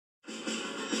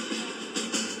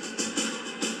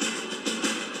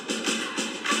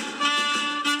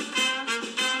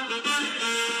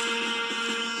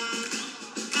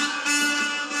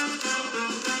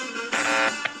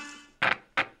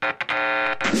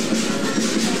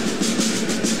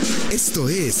Esto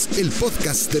es el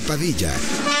podcast de Padilla,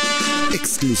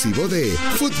 exclusivo de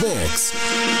Footbox.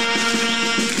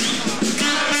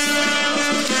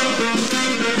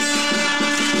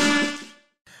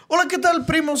 Hola, ¿qué tal,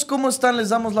 primos? ¿Cómo están? Les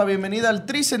damos la bienvenida al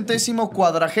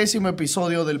 340º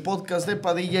episodio del podcast de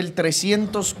Padilla, el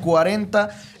 340.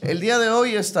 El día de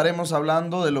hoy estaremos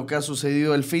hablando de lo que ha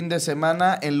sucedido el fin de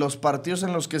semana en los partidos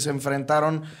en los que se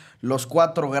enfrentaron los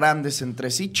cuatro grandes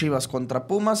entre sí, Chivas contra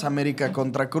Pumas, América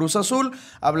contra Cruz Azul.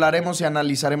 Hablaremos y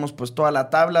analizaremos pues toda la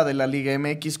tabla de la Liga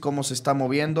MX, cómo se está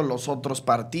moviendo, los otros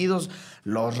partidos,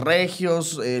 los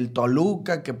regios, el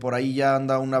Toluca, que por ahí ya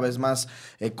anda una vez más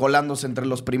colándose entre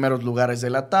los primeros lugares de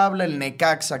la tabla, el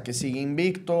Necaxa, que sigue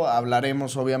invicto.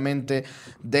 Hablaremos obviamente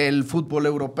del fútbol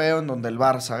europeo, en donde el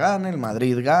Barça gana, el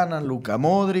Madrid gana, Luka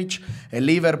Modric, el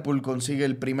Liverpool consigue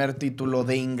el primer título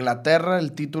de Inglaterra,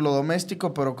 el título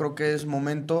doméstico, pero creo que es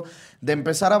momento de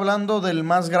empezar hablando del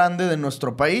más grande de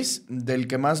nuestro país, del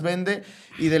que más vende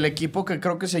y del equipo que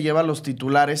creo que se lleva los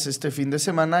titulares este fin de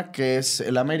semana, que es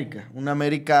el América. Un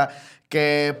América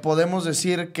que podemos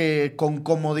decir que con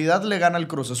comodidad le gana al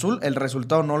Cruz Azul. El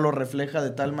resultado no lo refleja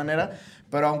de tal manera,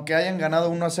 pero aunque hayan ganado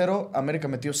 1-0, América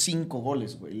metió 5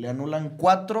 goles, güey. Le anulan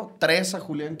 4, 3 a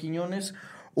Julián Quiñones,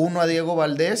 1 a Diego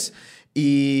Valdés,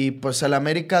 y pues el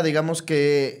América, digamos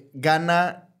que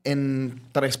gana en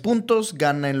 3 puntos,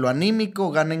 gana en lo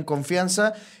anímico, gana en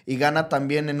confianza y gana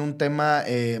también en un tema,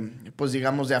 pues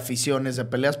digamos, de aficiones, de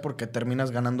peleas, porque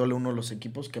terminas ganándole uno de los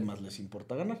equipos que más les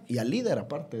importa ganar. Y al líder,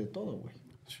 aparte de todo, güey.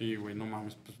 Sí, güey, no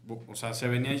mames. Pues, o sea, se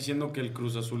venía diciendo que el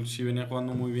Cruz Azul sí venía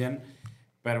jugando muy bien,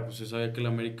 pero pues se sabía que el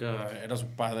América era su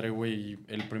padre, güey. Y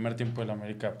el primer tiempo del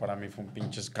América para mí fue un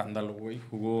pinche escándalo, güey.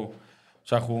 Jugó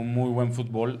muy buen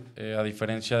fútbol, a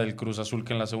diferencia del Cruz Azul,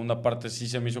 que en la segunda parte sí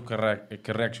se me hizo que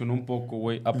reaccionó un poco,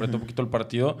 güey, apretó un poquito el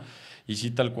partido, y sí,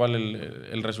 tal cual,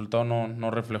 el resultado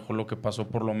no reflejó lo que pasó,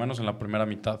 por lo menos en la primera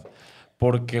mitad.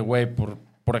 Porque, güey, por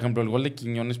ejemplo, el gol de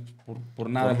Quiñones, por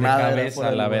nada, de cabeza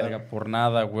a la verga, por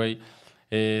nada, güey.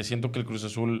 Siento que el Cruz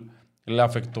Azul le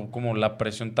afectó como la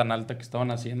presión tan alta que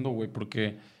estaban haciendo, güey,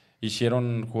 porque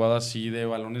hicieron jugadas así de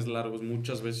balones largos,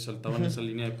 muchas veces saltaban esa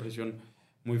línea de presión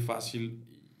muy fácil.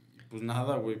 Y pues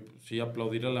nada, güey, sí,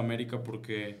 aplaudir al América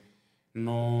porque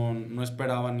no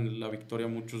esperaban la victoria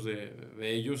muchos de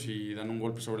ellos, y dan un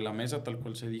golpe sobre la mesa, tal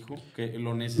cual se dijo, que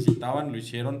lo necesitaban, lo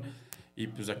hicieron, y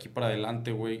pues de aquí para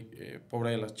adelante, güey, pobre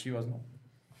de las Chivas, ¿no?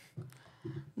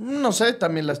 No sé,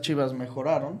 también las Chivas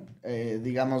mejoraron,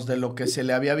 digamos, de lo que se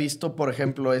le había visto, por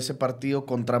ejemplo, ese partido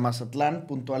contra Mazatlán,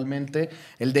 puntualmente,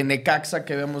 el de Necaxa,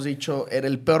 que habíamos dicho era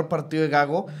el peor partido de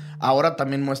Gago. Ahora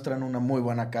también muestran una muy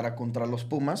buena cara contra los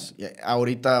Pumas, y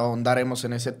ahorita ahondaremos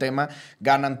en ese tema.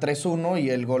 Ganan 3-1 y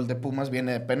el gol de Pumas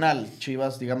viene de penal.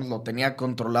 Chivas, digamos, lo tenía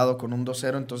controlado con un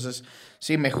 2-0, entonces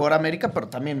sí, mejora América, pero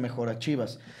también mejora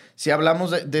Chivas. Si hablamos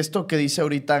de esto que dice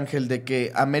ahorita Ángel, de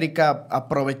que América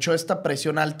aprovechó esta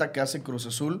presión alta que hace Cruz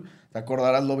Azul, te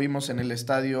acordarás, lo vimos en el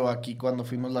estadio aquí cuando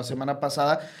fuimos la semana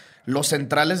pasada, los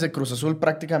centrales de Cruz Azul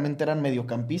prácticamente eran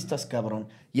mediocampistas, cabrón.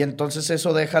 Y entonces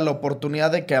eso deja la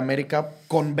oportunidad de que América,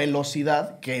 con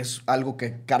velocidad, que es algo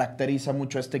que caracteriza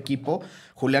mucho a este equipo,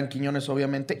 Julián Quiñones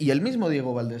obviamente, y el mismo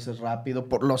Diego Valdés es rápido,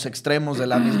 por los extremos de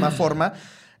la misma forma.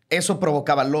 Eso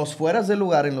provocaba los fueras de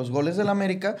lugar en los goles del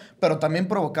América, pero también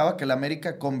provocaba que el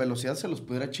América con velocidad se los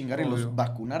pudiera chingar y los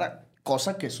vacunara,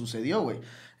 cosa que sucedió, güey.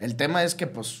 El tema es que,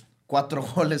 pues, 4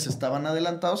 goles estaban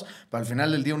adelantados, pero al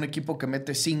final del día un equipo que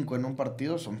mete 5 en un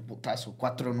partido son putazo,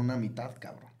 4 en una mitad,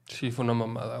 cabrón. Sí, fue una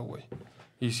mamada, güey.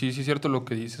 Y sí, es cierto lo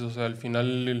que dices, o sea, al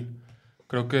final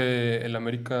creo que el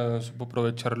América supo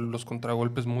aprovechar los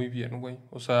contragolpes muy bien, güey.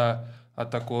 O sea,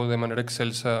 atacó de manera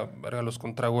excelsa a los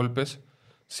contragolpes.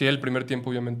 Sí, el primer tiempo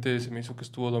obviamente se me hizo que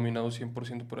estuvo dominado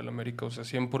 100% por el América. O sea,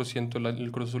 100%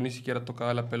 el Cruz Azul ni siquiera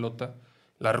tocaba la pelota.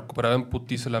 La recuperaba en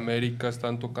putiza el América,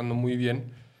 estaban tocando muy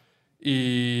bien.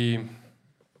 Y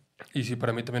sí,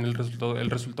 para mí también el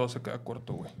resultado se queda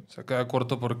corto, güey. Se queda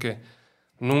corto porque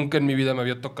nunca en mi vida me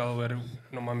había tocado ver,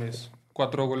 no mames,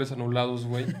 4 goles anulados,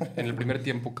 güey, en el primer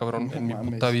tiempo, cabrón, no en mi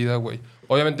puta vida, güey.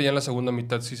 Obviamente ya en la segunda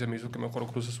mitad sí se me hizo que mejoró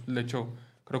Cruz Azul. De hecho,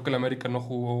 creo que el América no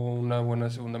jugó una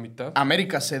buena segunda mitad.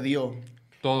 América cedió.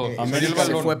 Todo. América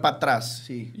se fue para atrás,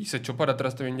 sí. Y se echó para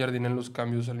atrás también Jardín en los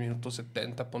cambios al minuto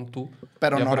 70, pon tú.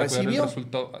 Pero no recibió.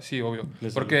 Sí, obvio.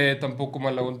 Porque tampoco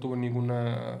Malagón tuvo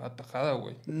ninguna atajada,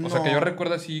 güey. No. O sea, que yo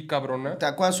recuerdo así, cabrona. ¿Te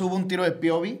acuerdas? Hubo un tiro de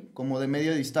Piovi, como de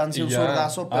media distancia, un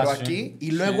zurdazo, pero aquí. Sí.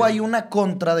 Y luego hay una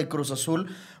contra de Cruz Azul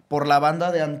por la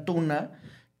banda de Antuna,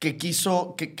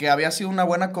 que había sido una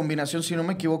buena combinación, si no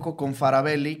me equivoco, con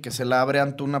Faravelli, que se la abre a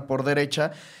Antuna por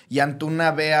derecha, y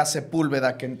Antuna ve a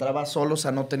Sepúlveda, que entraba solo, o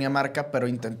sea, no tenía marca, pero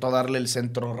intentó darle el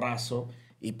centro raso,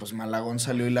 y pues Malagón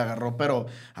salió y la agarró, pero,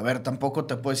 a ver, tampoco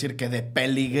te puedo decir que de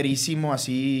peligrísimo,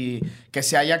 así, que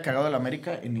se haya cagado el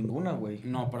América, en ninguna, güey.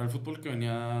 No, para el fútbol que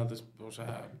venía,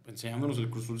 enseñándonos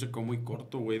el Cruz Azul se quedó muy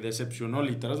corto, güey. Decepcionó,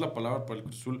 literal es la palabra para el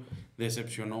Cruz Azul,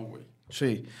 decepcionó, güey.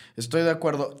 Sí, estoy de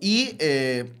acuerdo. Y,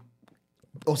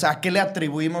 o sea, ¿a qué le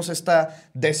atribuimos esta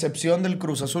decepción del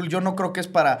Cruz Azul? Yo no creo que es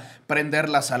para prender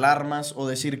las alarmas o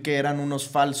decir que eran unos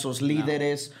falsos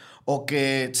líderes o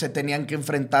que se tenían que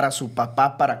enfrentar a su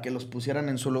papá para que los pusieran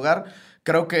en su lugar.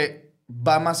 Creo que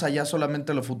va más allá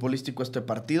solamente de lo futbolístico este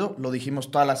partido. Lo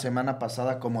dijimos toda la semana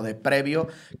pasada como de previo,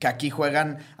 que aquí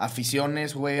juegan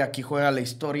aficiones, güey, aquí juega la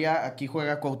historia, aquí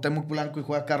juega Cuauhtémoc Blanco y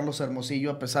juega Carlos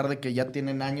Hermosillo, a pesar de que ya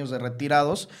tienen años de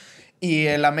retirados. Y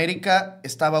el América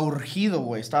estaba urgido,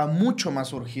 güey, estaba mucho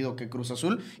más urgido que Cruz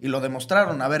Azul y lo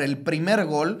demostraron. A ver, el primer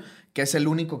gol, que es el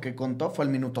único que contó, fue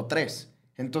el minuto 3.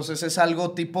 Entonces es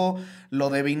algo tipo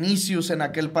lo de Vinicius en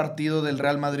aquel partido del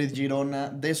Real Madrid-Girona,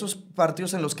 de esos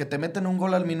partidos en los que te meten un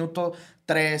gol al minuto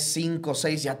 3, 5,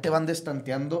 6, ya te van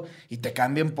destanteando y te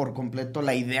cambian por completo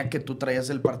la idea que tú traías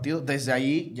del partido. Desde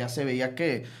ahí ya se veía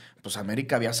que pues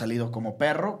América había salido como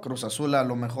perro, Cruz Azul a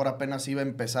lo mejor apenas iba a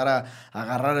empezar a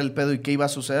agarrar el pedo y qué iba a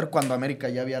suceder cuando América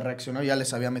ya había reaccionado, ya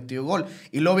les había metido gol.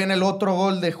 Y luego viene el otro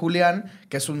gol de Julián,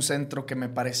 que es un centro que me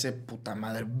parece, puta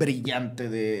madre, brillante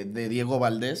de Diego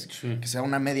Valdés, que sea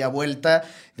una media vuelta,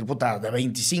 de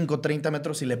 25, 30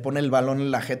 metros y le pone el balón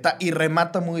en la jeta y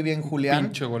remata muy bien Julián.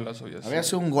 Pinche golazo ya. Había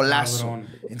sido un golazo. Cabrón.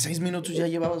 En 6 minutos ya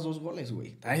llevabas 2 goles,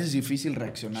 güey. Es difícil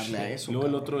reaccionarle a eso. Luego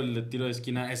cabrón. el otro, el de tiro de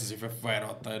esquina, ese sí fue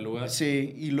fuerota de lugar.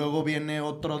 Sí, y luego viene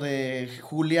otro de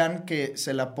Julián que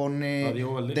se la pone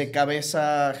Diego Valdés. de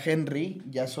cabeza Henry,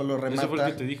 ya solo remata. Ese fue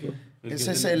el que te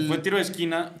dije. Fue tiro de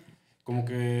esquina, como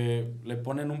que le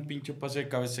ponen un pinche pase de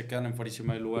cabeza, se quedan en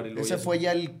fuerísima del lugar. Y luego Ese fue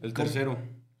ya el tercero.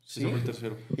 Sí. Ese fue el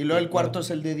tercero. Y luego el cuarto es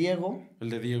el de Diego, El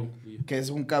de Diego. que es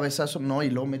un cabezazo, no, y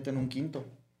luego meten un quinto.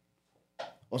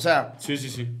 O sea, Sí.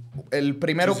 el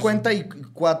primero Sí. cuenta y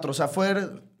 4, o sea,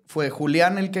 fue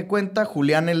Julián el que cuenta,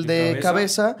 Julián el de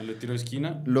cabeza, el de tiro de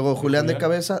esquina. luego Julián de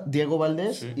cabeza, Diego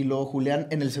Valdés, Sí. y luego Julián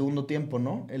en el segundo tiempo,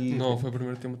 ¿no? No, fue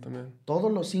primer tiempo también.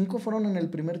 ¿Todos los 5 fueron en el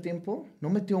primer tiempo? ¿No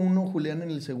metió uno Julián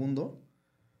en el segundo?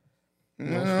 No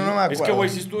me acuerdo. Es que, güey,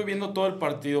 sí estuve viendo todo el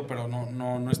partido, pero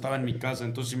no estaba en mi casa,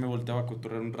 entonces sí me volteaba a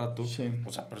cotorrear un rato. Sí.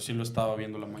 O sea, pero sí lo estaba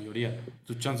viendo la mayoría.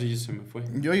 Tu chance ya se me fue.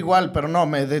 Yo igual, pero no,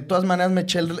 de todas maneras me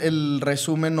eché el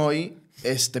resumen hoy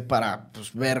para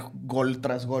pues, ver gol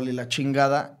tras gol y la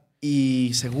chingada.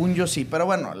 Y según yo sí, pero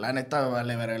bueno, la neta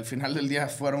vale ver. Al final del día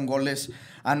fueron goles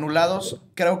anulados.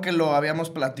 Creo que lo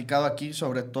habíamos platicado aquí,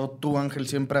 sobre todo tú, Ángel,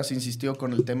 siempre has insistido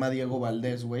con el tema Diego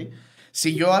Valdés, güey.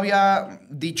 Si yo había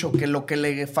dicho que lo que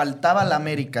le faltaba a la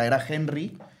América era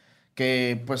Henry,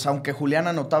 que pues aunque Julián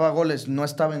anotaba goles, no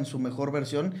estaba en su mejor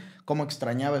versión, cómo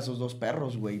extrañaba a esos dos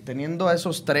perros, güey. Teniendo a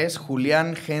esos tres,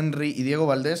 Julián, Henry y Diego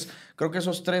Valdés, creo que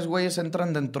esos tres güeyes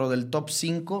entran dentro del top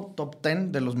 5, top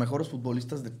 10 de los mejores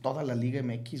futbolistas de toda la Liga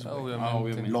MX, güey.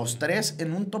 Obviamente. Los tres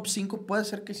en un top 5 puede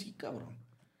ser que sí, cabrón.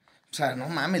 O sea, no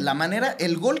mames, la manera,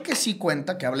 el gol que sí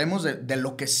cuenta, que hablemos de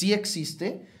lo que sí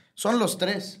existe, son los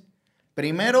tres.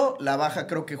 Primero, la baja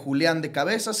creo que Julián de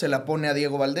cabeza, se la pone a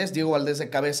Diego Valdés. Diego Valdés de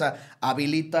cabeza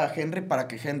habilita a Henry para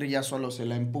que Henry ya solo se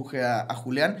la empuje a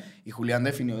Julián. Y Julián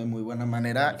definió de muy buena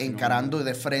manera, encarando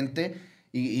de frente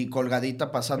y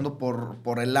colgadita, pasando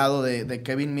por el lado de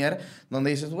Kevin Mier,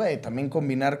 donde dices, güey, también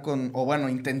combinar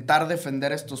intentar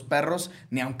defender a estos perros,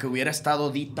 ni aunque hubiera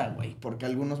estado Dita, güey. Porque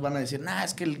algunos van a decir, nah,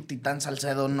 es que el Titán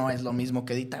Salcedo no es lo mismo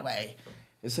que Dita, güey.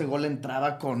 Ese gol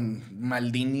entraba con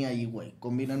Maldini ahí, güey.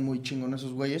 Combinan muy chingón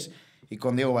esos güeyes. Y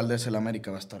con Diego Valdés el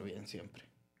América va a estar bien siempre.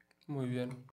 Muy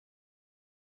bien.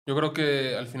 Yo creo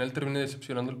que al final terminé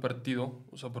decepcionando el partido.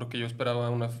 O sea, porque yo esperaba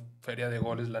una feria de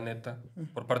goles, la neta.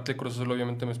 Por parte de Cruz Azul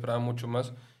obviamente me esperaba mucho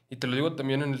más. Y te lo digo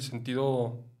también en el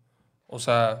sentido... O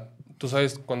sea, tú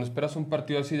sabes, cuando esperas un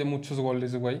partido así de muchos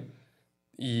goles, güey,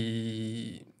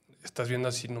 y estás viendo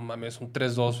así, no mames, un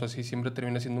 3-2 o así, siempre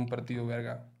termina siendo un partido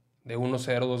verga. De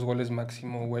 1-0, 2 goles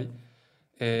máximo, güey.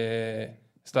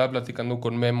 Estaba platicando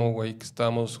con Memo, güey, que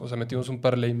metimos un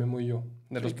parlay, Memo y yo,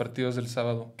 de los partidos del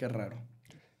sábado. Qué raro.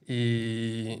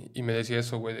 Y me decía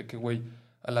eso, güey, de que, güey,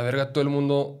 a la verga todo el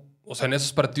mundo, O sea, en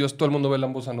esos partidos todo el mundo ve el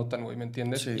ambos anotan, güey, ¿me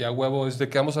entiendes? Sí. Y a huevo es de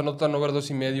que ambos anotan over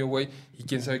 2.5, güey, y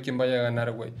quién sabe quién vaya a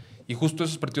ganar, güey. Y justo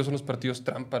esos partidos son los partidos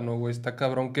trampa, ¿no, güey? Está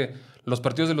cabrón que los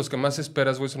partidos de los que más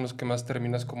esperas, güey, son los que más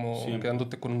terminas como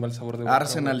quedándote con un mal sabor de boca.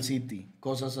 Arsenal City,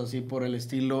 cosas así por el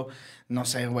estilo, no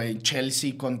sé, güey,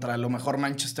 Chelsea contra a lo mejor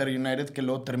Manchester United, que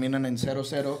luego terminan en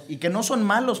 0-0 y que no son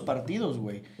malos partidos,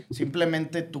 güey.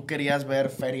 Simplemente tú querías ver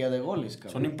feria de goles,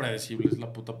 cabrón. Son impredecibles,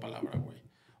 la puta palabra, güey.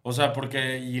 O sea,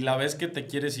 porque y la vez que te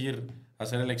quieres ir a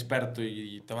ser el experto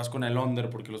y te vas con el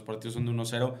under porque los partidos son de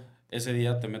 1-0, ese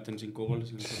día te meten 5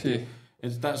 goles. Sí.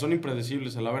 Son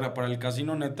impredecibles, a la verdad. Para el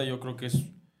casino, neta, yo creo que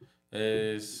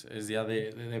es día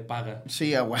de paga.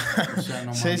 Sí, agua. O sea,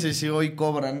 no Sí, mames. sí, hoy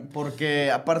cobran. Porque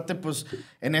aparte, pues,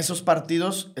 en esos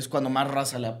partidos es cuando más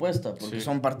raza le apuesta. Porque Sí.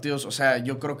 son partidos, o sea,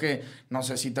 yo creo que, no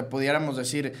sé, si te pudiéramos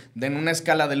decir, en una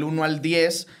escala del 1 al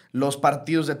 10, los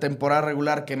partidos de temporada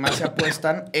regular que más se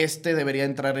apuestan, debería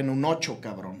entrar en un 8,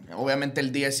 cabrón. Obviamente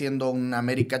el 10 siendo un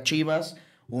América Chivas,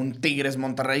 un Tigres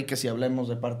Monterrey, que si hablemos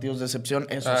de partidos de excepción,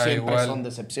 esos siempre igual. son de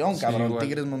excepción, Sí, cabrón. igual.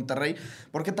 Tigres Monterrey,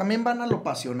 porque también van a lo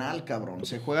pasional, cabrón.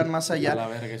 Se juegan más allá. A la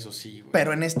verga, eso sí, güey.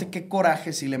 Pero en qué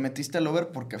coraje si le metiste al over,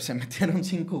 porque se metieron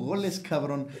 5 goles,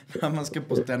 cabrón. Nada más que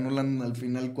pues te anulan al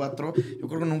final 4. Yo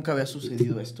creo que nunca había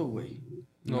sucedido esto, güey.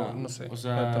 No sé. O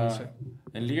La neta, sea, no sé.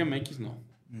 en Liga MX no.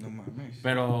 No mames.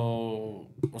 Pero,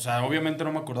 o sea, obviamente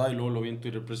no me acordaba y luego lo vi en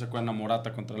Twitter, pero se acuerdan a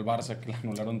Morata contra el Barça que le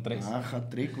anularon 3. Ah,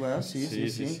 hat-trick, ¿verdad?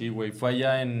 Sí. güey. Fue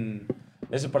allá en...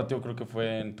 Ese partido creo que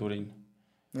fue en Turín.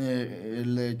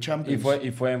 El de Y Champions.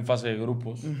 fue en fase de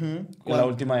grupos. Ujú. En la Cuando-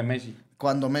 última de Messi.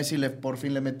 Cuando Messi por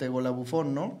fin le mete gol a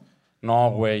Buffon, ¿no?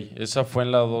 No, güey. Esa fue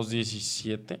en la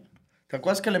 2-17. ¿Te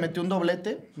acuerdas que le metió un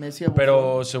doblete Messi a Buffon?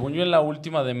 Pero según yo en la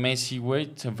última de Messi,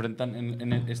 güey, se enfrentan...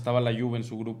 estaba la Juve en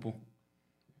su grupo.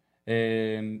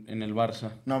 En el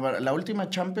Barça. No, la última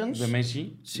Champions. ¿De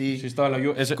Messi? Sí. Sí estaba la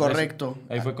Juve. Correcto.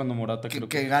 Ahí fue cuando Morata creo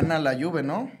Que gana la Juve,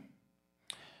 ¿no?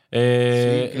 Sí,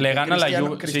 le gana la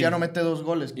Juve. Cristiano sí. mete 2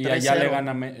 goles. Y allá 3-0. le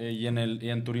gana, y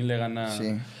en Turín le gana.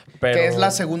 Sí. Pero, Que es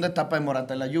la segunda etapa de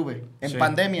Morata en la Juve. En sí,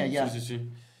 pandemia ya. Sí.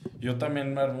 Yo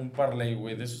también me armé un parlay,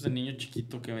 güey, de esos de niño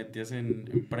chiquito que metías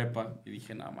en prepa. Y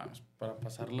dije, nada más, para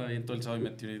pasarla bien todo el sábado y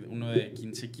metí uno de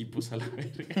 15 equipos a la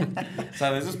verga. O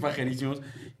sea, de esos pajerísimos.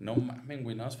 No mamen,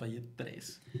 güey, nada más fallé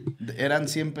 3. ¿Eran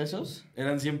 100 pesos?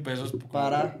 Eran 100 pesos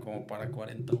como para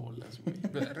 40 bolas, güey.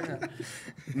 Verga.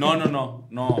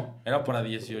 No. Era para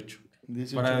 18.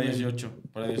 18 Para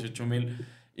mil. 18,000.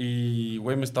 Y,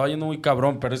 güey, me estaba yendo muy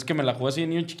cabrón. Pero es que me la jugué así de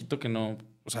niño chiquito que no...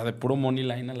 O sea, de puro money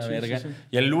line a la verga. Sí.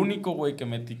 Y el único, güey, que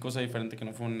metí cosa diferente que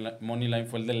no fue money line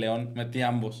fue el de León. Metí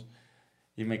ambos.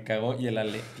 Y me cagó. Y el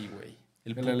Atleti, güey.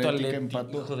 El puto Atleti que Atleti,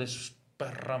 empató. hijo de su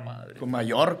perra madre. Con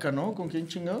Mallorca, ¿no? ¿Con quién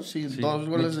chingados? Sí, Sí. 2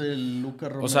 goles de Lucas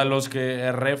Romero. O sea, los que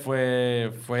erré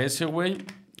fue ese, güey.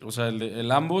 O sea,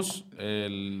 el ambos.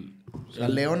 O sea,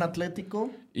 León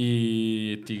Atlético,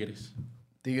 Y Tigres.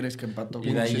 Tigres que empató.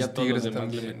 Y de ahí Pinches ya todos los Tigres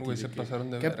demás le también, metí güey, de se que- pasaron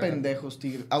de Qué verga. pendejos,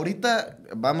 Tigres. Ahorita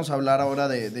vamos a hablar ahora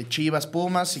de Chivas,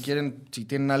 Pumas. Si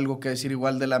tienen algo que decir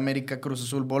igual de la América, Cruz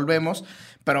Azul, volvemos.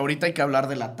 Pero ahorita hay que hablar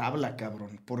de la tabla,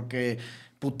 cabrón. Porque,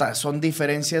 puta, son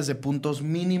diferencias de puntos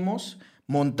mínimos.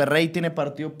 Monterrey tiene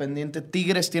partido pendiente,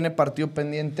 Tigres tiene partido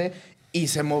pendiente. Y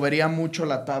se movería mucho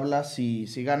la tabla si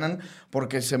ganan,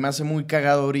 porque se me hace muy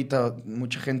cagado ahorita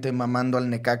mucha gente mamando al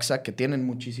Necaxa, que tienen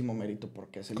muchísimo mérito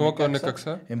porque es el ¿Cómo quedó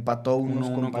Necaxa? Empató 1-1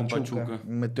 1-1 con con Pachuca. Pachuca.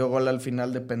 Metió gol al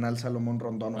final de penal Salomón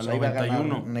Rondón. O Al sea, iba a ganar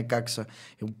 91. Necaxa.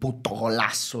 Un puto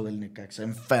golazo del Necaxa,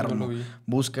 enfermo. No lo vi.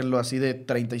 Búsquenlo así de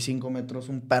 35 metros,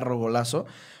 un perro golazo.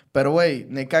 Pero, güey,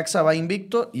 Necaxa va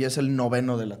invicto y es el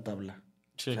 9º de la tabla.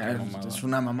 Sí, O sea, qué mamada. es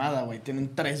una mamada, güey.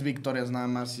 Tienen 3 victorias nada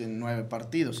más en 9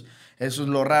 partidos. Eso es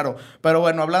lo raro. Pero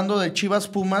bueno, hablando de Chivas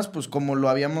Pumas, pues como lo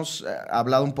habíamos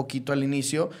hablado un poquito al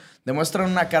inicio, demuestran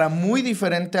una cara muy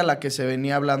diferente a la que se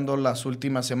venía hablando las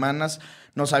últimas semanas.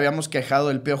 Nos habíamos quejado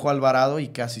del Piojo Alvarado y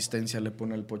qué asistencia le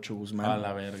pone el Pocho Guzmán. A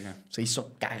la verga. Se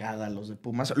hizo cagada los de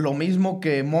Pumas. Lo mismo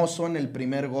que Mozo en el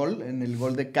primer gol, en el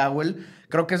gol de Cowell.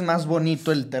 Creo que es más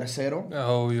bonito el tercero.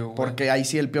 Obvio, güey. Porque ahí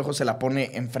sí el Piojo se la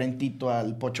pone enfrentito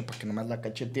al Pocho para que nomás la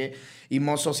cachetee. Y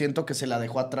Mozo siento que se la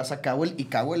dejó atrás a Cowell. Y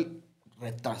Cowell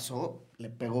retrasó, le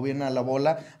pegó bien a la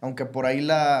bola. Aunque por ahí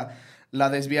la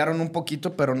desviaron un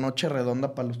poquito, pero noche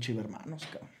redonda para los chivermanos,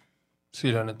 cabrón.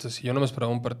 Sí, la neta, sí. Yo no me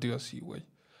esperaba un partido así, güey.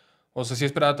 O sea, sí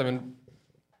esperaba también,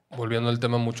 volviendo al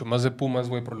tema mucho más de Pumas,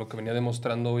 güey, por lo que venía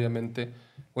demostrando, obviamente.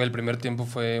 Güey, el primer tiempo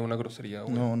fue una grosería,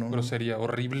 güey. No. Grosería,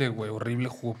 horrible, güey. Horrible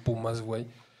jugó Pumas, güey.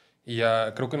 Y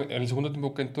ya, creo que en el segundo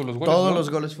tiempo caen todos los goles, Todos ¿no? los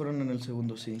goles fueron en el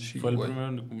segundo, sí. Sí, Fue el güey.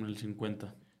 primero como en el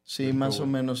 50. Sí, más o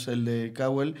menos el de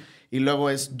Cowell. Y luego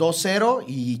es 2-0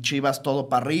 y Chivas todo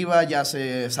para arriba. Ya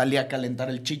se salía a calentar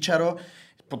el Chícharo.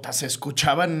 Puta, se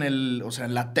escuchaba o sea,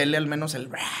 en la tele al menos el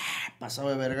pasado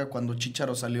de verga cuando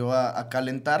Chícharo salió a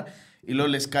calentar. Y luego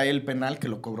les cae el penal que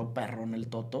lo cobró perrón el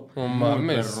Toto. No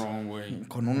mames. Perrón, güey.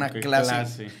 Con una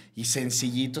clase. Y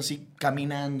sencillito, así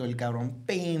caminando el cabrón.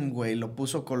 ¡Pim, güey! Lo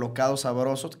puso colocado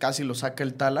sabroso. Casi lo saca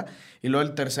el Tala. Y luego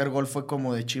el tercer gol fue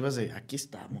como de Chivas de aquí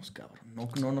estamos, cabrón.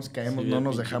 No nos caemos, no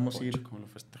nos dejamos ir. Cómo lo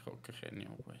festejó, qué genio,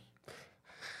 güey.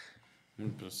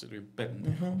 Pues se bien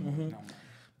pendejo. No,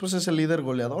 pues es el líder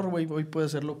goleador, güey. Hoy puede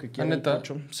hacer lo que quiera. ¿Neta?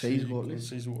 6 goles.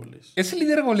 6 goles. ¿Es el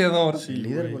líder goleador? Sí,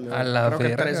 líder goleador. A la Creo que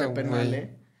verga, 13 güey. penales.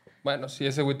 Bueno, sí,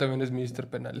 ese güey también es Mr.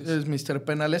 Penales. Es Mr.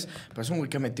 Penales, pero es un güey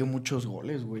que metió muchos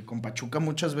goles, güey. Con Pachuca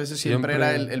muchas veces siempre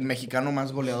era el mexicano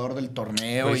más goleador del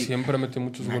torneo. Güey, y siempre metió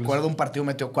muchos goles. me acuerdo un partido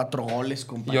metió 4 goles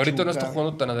con Pachuca. Y ahorita no está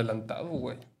jugando tan adelantado,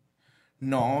 güey.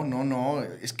 No.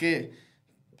 Es que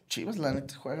Chivas, la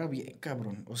neta, juega bien,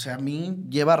 cabrón. O sea, a mí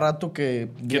lleva rato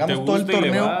que digamos, todo el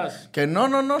torneo. Que no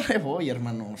le voy,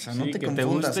 hermano. O sea, no te confundas. Te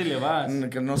gusta y le vas.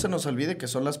 Que no se nos olvide que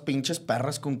son las pinches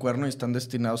perras con cuerno y están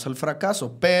destinados al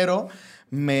fracaso. Pero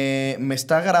me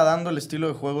está agradando el estilo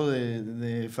de juego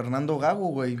de Fernando Gago,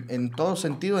 güey. En todo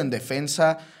sentido, en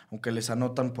defensa, aunque les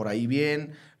anotan por ahí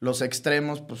bien. Los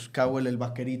extremos, pues Cowell, el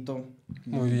vaquerito.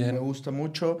 Muy bien. Me gusta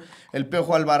mucho. El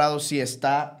Piojo Alvarado sí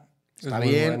está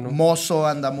bien. Bueno. Mozo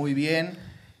anda muy bien.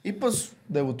 Y pues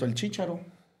debutó el Chícharo.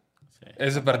 Sí.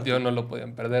 Ese partido no lo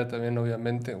podían perder también,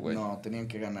 obviamente, güey. No, tenían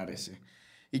que ganar ese.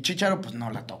 Y Chícharo, pues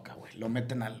no la toca, güey. Lo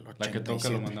meten al 87. La que toca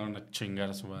lo mandaron a chingar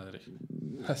a su madre.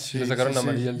 Así le sacaron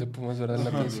amarilla el de Pumas, ¿verdad? En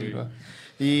la ofensiva.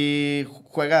 Y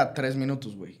juega 3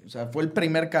 minutos, güey. O sea, fue el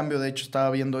primer cambio. De hecho, estaba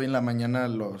viendo hoy en la mañana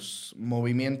los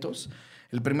movimientos.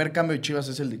 El primer cambio de Chivas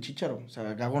es el de Chícharo. O sea,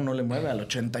 Gago no le mueve. Al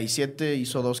 87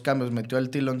 hizo 2 cambios. Metió al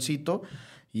Tiloncito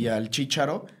y al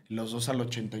Chícharo. Los dos al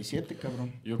 87,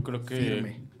 cabrón. Yo creo que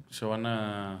Firme. se van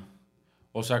a...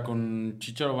 O sea, con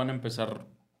Chícharo van a empezar,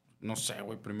 no sé,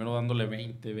 güey, primero dándole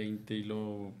 20 y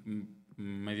luego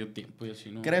medio tiempo y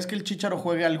así, ¿no? ¿Crees que el Chícharo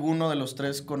juegue alguno de los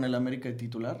 3 con el América de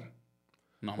titular?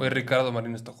 No. Güey, Ricardo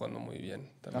Marín está jugando muy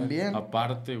bien. También.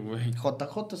 Aparte, güey.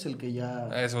 JJ es el que ya...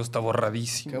 Eso está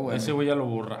borradísimo. Qué bueno. Ese güey ya lo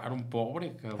borraron,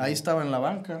 pobre, cabrón. Ahí estaba en la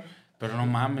banca. Pero no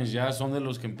mames, ya son de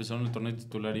los que empezaron el torneo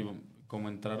titular y como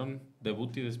entraron,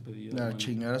 debut y despedida. La güey.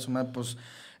 chingada su madre, pues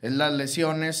es las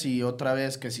lesiones y otra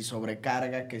vez que si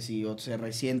sobrecarga, que si se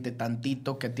resiente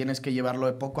tantito, que tienes que llevarlo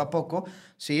de poco a poco.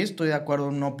 Sí, estoy de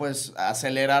acuerdo, no puedes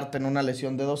acelerarte en una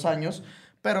lesión de 2 años,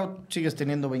 pero sigues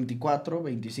teniendo 24,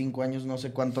 25 años, no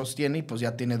sé cuántos tiene, y pues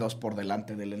ya tiene 2 por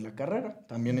delante de él en la carrera.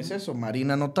 También es eso,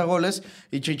 Marín anota goles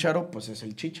y Chícharo, pues es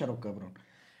el Chícharo, cabrón.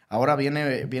 Ahora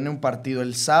viene un partido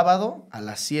el sábado a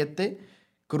las 7,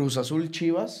 Cruz Azul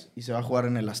Chivas, y se va a jugar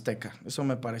en el Azteca. Eso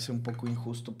me parece un poco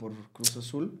injusto por Cruz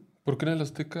Azul. ¿Por qué en el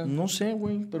Azteca? No sé,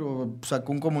 güey, pero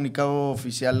sacó un comunicado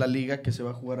oficial la liga que se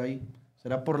va a jugar ahí.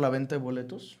 ¿Será por la venta de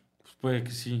boletos? Pues puede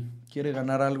que sí. ¿Quiere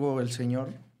ganar algo el señor?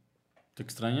 ¿Te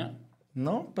extraña?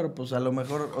 No, pero pues a lo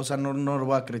mejor, o sea, no lo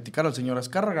voy a criticar al señor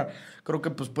Azcárraga. Creo que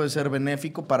pues puede ser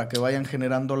benéfico para que vayan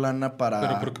generando lana para...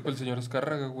 Pero ¿por qué para el señor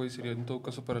Azcárraga, güey? Sería en todo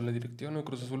caso para la dirección o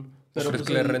Cruz Azul. Pero, ¿Crees pues,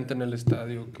 que le renten el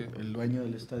estadio o qué? ¿El dueño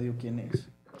del estadio quién es?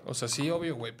 O sea, sí,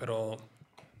 obvio, güey, pero...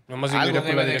 Nomás Algo iría con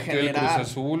la debe de directiva del Cruz generar.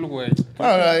 Azul, güey.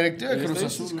 Ah, la directiva de ¿El Cruz estadio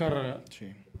Azul. Azcárraga?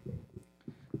 Sí.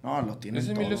 No, lo tiene ¿Es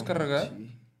todo. Emilio Azcárraga?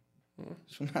 Sí.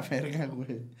 Es una verga, güey.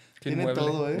 Qué Tiene inmueble.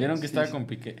 todo, ¿eh? ¿Vieron que Sí, estaba sí. con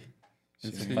Piqué?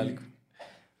 En Sí. su palco.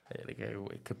 Verga,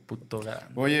 güey, qué puto gana.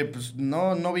 Oye, pues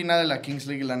no vi nada de la Kings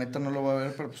League, la neta no lo voy a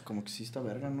ver, pero pues como que sí está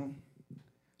verga, ¿no?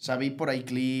 O sea, vi por ahí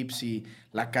clips y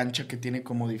la cancha que tiene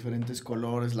como diferentes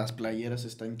colores, las playeras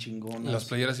están chingonas. Las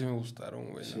playeras sí me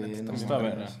gustaron, güey. Sí, la neta, no, está Está muy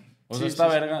verga. buenas. O Sí, sea, está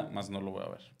sí, sí. verga, más no lo voy a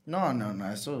ver.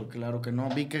 No, eso claro que no.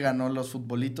 Vi que ganó los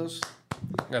futbolitos.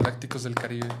 Galácticos del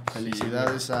Caribe.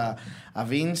 Felicidades a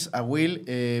Vince, a Will.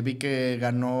 Vi que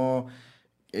ganó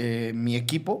mi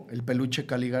equipo, el Peluche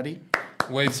Caligari.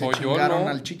 Güey, Se folló, chingaron ¿no?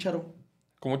 al Chícharo.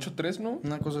 Como 8-3, ¿no?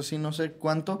 Una cosa así, no sé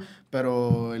cuánto,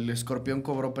 pero el Escorpión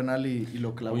cobró penal y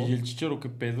lo clavó. Oye, el Chicharo, ¿qué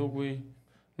pedo, güey?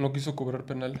 No quiso cobrar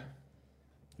penal.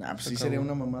 Pues sí acabó. sería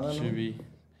una mamada, ¿no? Sí, vi.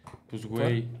 Pues,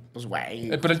 güey. Pues, güey.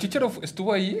 Pero el Chicharo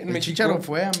estuvo ahí en El México. Chícharo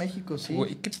fue a México, sí.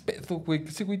 Güey, qué pedo, güey.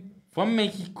 Ese güey... Fue a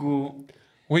México.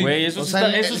 Güey, Güey, eso, o sí sea,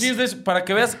 está- eso sí es para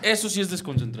que veas, eso sí es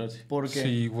desconcentrarse. ¿Por qué?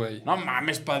 Sí, güey. No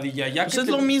mames, Padilla, ya Pues que es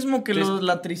te- lo mismo que te-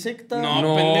 la trisecta. No,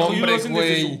 No, pendejo, ellos hombre, lo hacen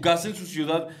desde güey. su casa, en su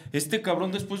ciudad. Este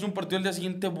cabrón después de un partido al día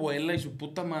siguiente vuela y su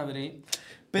puta madre.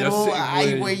 Pero, Ya sé,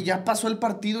 ay, güey, ya pasó el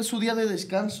partido, es su día de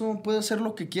descanso. Puede hacer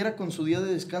lo que quiera con su día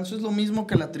de descanso. Es lo mismo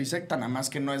que la trisecta, nada más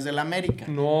que no es del América.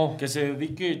 No. Que se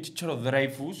dedique Chicharo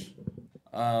Dreyfus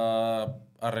a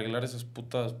arreglar esas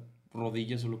putas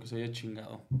rodillas o lo que se haya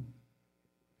chingado.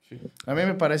 Sí. A mí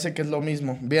me parece que es lo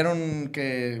mismo. ¿Vieron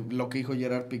que lo que dijo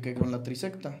Gerard Piqué con la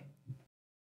trisecta?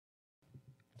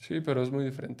 Sí, pero es muy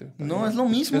diferente. No, es lo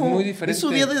mismo. Es muy diferente. Es su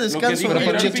día de Lo que descanso. dijo pero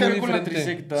para Gerard mí es muy Piqué con la diferente.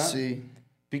 trisecta. Sí.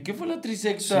 Piqué fue la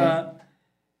trisecta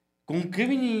con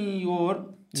Kevin y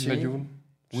Igor. Sí. La Jun.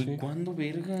 Güey, Sí. ¿cuándo,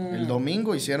 verga? El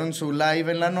domingo hicieron su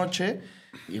live en la noche.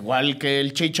 Igual que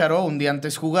el Chicharo, un día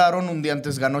antes jugaron, un día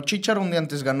antes ganó Chicharo, un día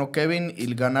antes ganó Kevin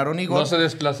y ganaron Igor. No se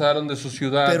desplazaron de su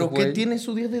ciudad, Pero güey. ¿qué tiene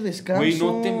su día de descanso? Güey,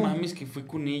 no te mames que fue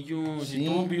con ellos. Sí. Y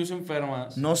tuvo views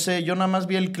enfermas. No sé, yo nada más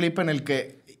vi el clip en el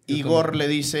que Igor le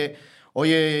dice,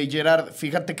 oye, Gerard,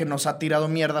 fíjate que nos ha tirado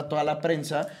mierda toda la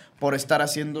prensa por estar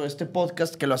haciendo este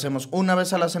podcast, que lo hacemos una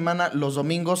vez a la semana, los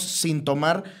domingos, sin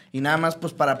tomar, y nada más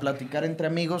pues para platicar entre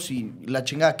amigos y la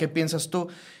chingada, ¿qué piensas tú?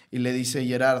 Y le dice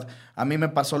Gerard, a mí me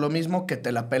pasó lo mismo, que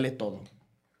te la pele todo.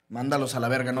 Mándalos a la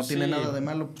verga, no Pues tiene sí. nada de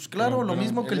malo. Pues claro, lo Pero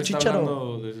mismo que él el está Chicharo.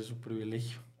 hablando desde su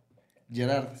privilegio.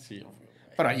 Gerard. Sí, güey.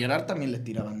 Pero a Gerard también le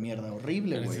tiraban mierda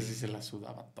horrible, Pero güey. ese sí se la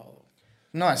sudaba todo.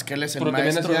 No, es que él es el Pero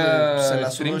también maestro hacía de... Se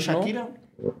la sudó streams, ¿no? Shakira.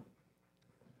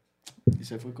 Y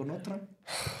se fue con otra.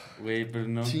 Güey, pero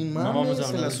no. Sin no mames, vamos a se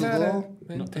hablar la de sudó.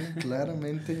 Claramente.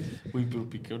 Claramente. Güey, pero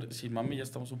Piqué, sin mami ya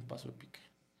estamos a un paso de Piqué.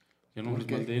 Yo no ¿Por hables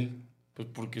qué? mal de él. Pues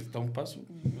porque está a un paso.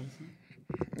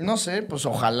 No sé, pues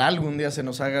ojalá algún día se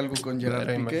nos haga algo con Gerard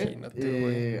Pero Piqué. imagínate,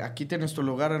 güey. Aquí tienes tu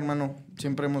lugar, hermano.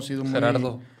 Siempre hemos sido muy,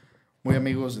 Gerardo. muy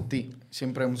amigos de ti.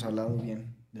 Siempre hemos hablado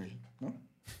bien de él, ¿no?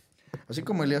 Así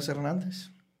como Elías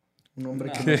Hernández, un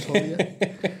hombre que nos odia.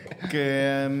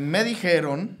 Que me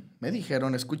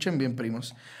dijeron, escuchen bien,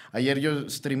 primos. Ayer yo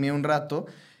streameé un rato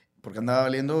porque andaba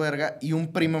valiendo verga y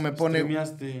un primo me pone...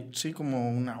 ¿Streameaste? Sí, como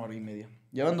 1 hora y media.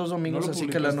 Llevan 2 domingos, ¿No lo así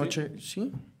que en la publicaste? noche...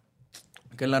 Sí.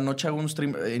 Que en la noche hago un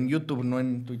stream en YouTube, no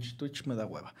en Twitch. Twitch me da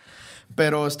hueva.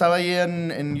 Pero estaba ahí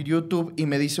en YouTube y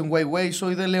me dice un güey,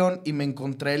 soy de León y me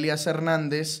encontré a Elías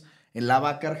Hernández en la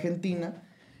Vaca Argentina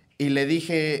y le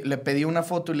dije, le pedí una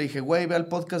foto y le dije, güey, ve al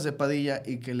podcast de Padilla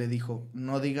y que le dijo,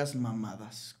 no digas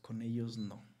mamadas, con ellos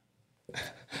no.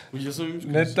 Pues ya sabemos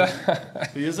que Neta.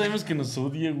 Pues ya sabemos que nos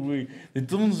odia, güey. De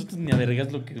todos nosotros ni a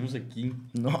vergas lo queremos aquí.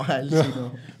 No, a él sí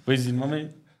no. Pues sin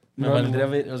mame, me No, valdría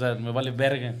no. o sea, me vale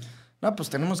verga. No, pues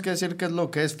tenemos que decir qué es lo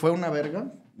que es. Fue una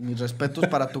verga. Mis respetos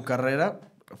para tu carrera.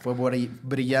 Fue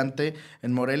brillante.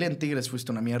 En Morelia, en Tigres,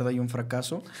 fuiste una mierda y un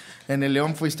fracaso. En el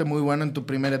León fuiste muy bueno en tu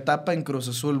primera etapa. En Cruz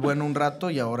Azul, bueno un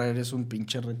rato. Y ahora eres un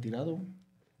pinche retirado.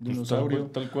 Dinosaurio.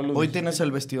 tal cual lo Hoy dijiste. tienes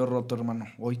el vestido roto, hermano.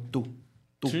 Hoy tú.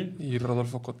 Sí. Y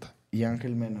Rodolfo Cota. Y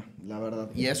Ángel Mena, la verdad.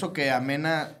 Y eso que a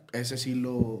Mena, ese sí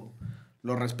lo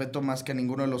respeto más que a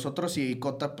ninguno de los otros. Y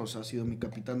Cota, pues ha sido mi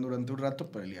capitán durante un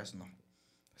rato, pero Elías no.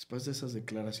 Después de esas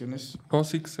declaraciones, No,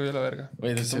 sí, que se ve la verga.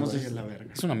 Güey, que se estamos vaya la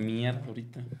verga. es una mierda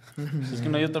ahorita. Es que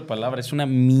no hay otra palabra. Es una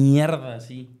mierda,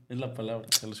 sí. Es la palabra,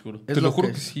 te lo juro. Es Te lo juro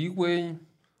que que es. sí, güey.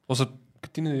 O sea, ¿qué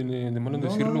tiene de malo en No,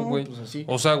 decirlo, no, güey? pues así.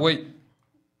 O sea, güey.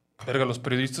 Verga, los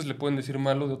periodistas le pueden decir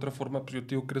malo de otra forma, pues yo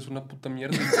te digo que eres una puta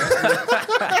mierda.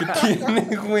 ¿Qué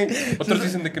tiene, güey? Otros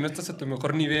dicen de que no estás a tu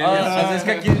mejor nivel. Es que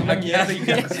aquí, Una mierda y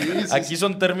ya. aquí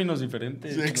son términos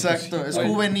diferentes. Sí, exacto, es Ay.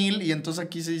 juvenil y entonces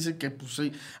aquí se dice que, pues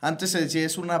sí, antes se decía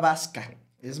es una vasca,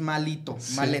 es malito,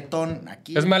 maletón,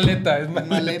 aquí. Es maleta, es Maleta.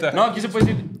 maleta. No, aquí se puede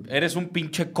decir, eres un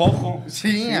pinche cojo.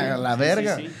 Sí, a la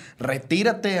verga. sí.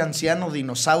 Retírate, anciano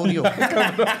dinosaurio.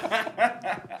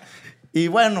 Y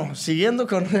bueno, siguiendo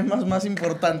con temas más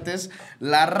importantes,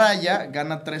 la Raya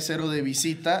gana 3-0 de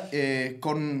visita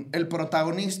con el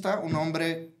protagonista, un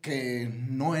hombre que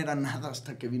no era nada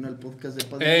hasta que vino al podcast de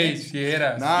Padilla. Ey, si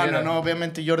era. No, sí era. no,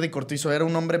 obviamente Jordi Cortizo era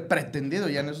un hombre pretendido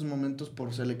ya en esos momentos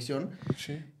por selección,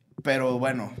 Sí. pero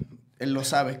bueno, él lo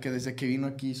sabe que desde que vino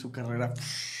aquí su carrera...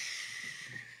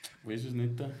 Güey, eso es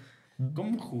neta.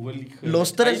 ¿Cómo jugó el hijo? Los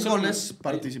Ahí 3 solo- goles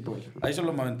participó él. Ahí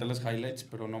solo me aventé los highlights,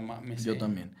 pero no mames. Yo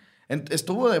también.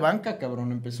 Estuvo de banca,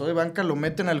 cabrón. Empezó de banca, lo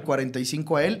meten al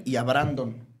 45 a él y a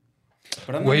Brandon.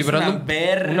 Brandon Güey, es Brandon, una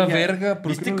verga. una verga, ¿por qué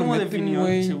 ¿Viste no lo cómo meten, definió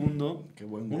güey? el segundo? Qué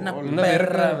buen Una, gol. Una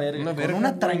perra verga, verga. una Con verga, una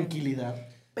güey. tranquilidad.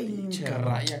 Pinche Pinche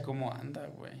raya, ¿cómo anda,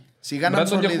 güey? Si ganan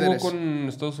Brandon son ya líderes. jugó con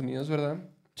Estados Unidos, ¿verdad?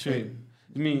 Sí.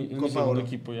 Es mi Copa segundo Oro.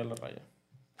 equipo, ya la raya.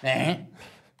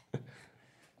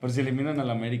 Por si eliminan al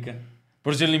América.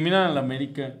 Por si eliminan al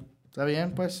América. Está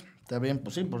bien, pues. Está bien,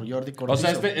 pues sí, por Jordi Cortizo.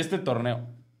 O sea, este torneo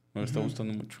me está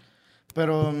gustando mucho.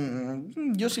 Pero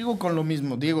yo sigo con lo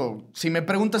mismo. Digo, si me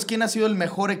preguntas quién ha sido el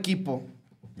mejor equipo...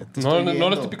 ya te No, estoy no, no viendo.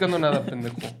 le estoy picando nada,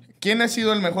 pendejo. ¿Quién ha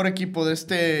sido el mejor equipo de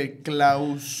este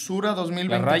clausura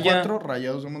 2024?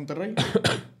 Rayados de Monterrey.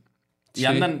 Y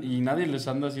andan, y nadie les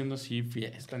anda haciendo así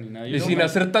fiesta, ni nadie. Y sin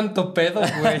hacer tanto pedo,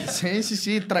 güey.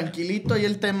 Sí, tranquilito ahí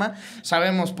el tema.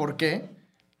 Sabemos por qué.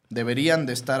 Deberían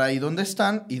de estar ahí donde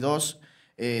están. Y dos,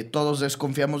 todos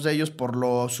desconfiamos de ellos por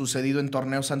lo sucedido en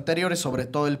torneos anteriores, sobre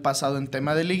todo el pasado en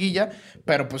tema de liguilla.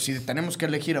 Pero pues si tenemos que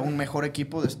elegir a un mejor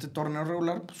equipo de este torneo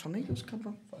regular, pues son ellos,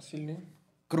 cabrón. Fácil, ¿eh?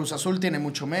 Cruz Azul tiene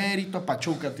mucho mérito,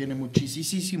 Pachuca tiene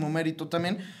muchísimo mérito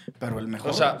también, pero el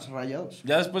mejor es Rayados.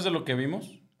 Ya después de lo que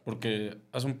vimos, porque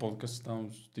hace un podcast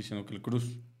estábamos diciendo que el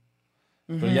Cruz,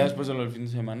 pero ya después de lo del fin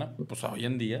de semana, pues hoy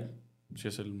en día sí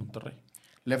es el Monterrey.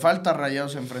 Le falta a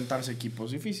Rayados enfrentarse a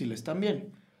equipos difíciles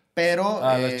también, pero...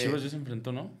 las Chivas ya se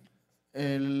enfrentó, ¿no?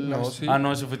 Sí. Ah,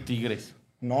 no, eso fue Tigres.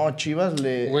 No, Chivas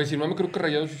le... Güey, si no me creo que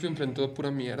Rayados sí se enfrentó a pura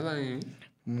mierda, ¿eh?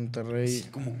 Monterrey... Sí,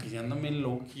 como que ya andan bien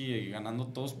low-key, ganando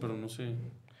todos, pero no sé.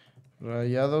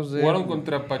 Rayados de... Jugaron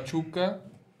contra Pachuca,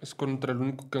 es contra el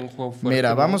único que han jugado fuerte.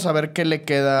 Mira, vamos a ver qué le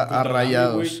queda a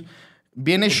Rayados.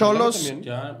 Viene Xolos...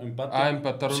 Ya, empate.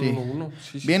 Empataron Sí.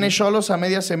 1-1. Viene Xolos a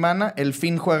media semana, el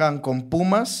fin juegan con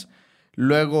Pumas,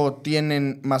 luego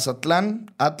tienen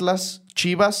Mazatlán, Atlas,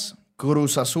 Chivas,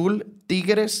 Cruz Azul,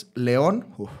 Tigres, León,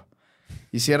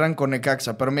 y cierran con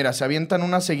Necaxa. Pero mira, se avientan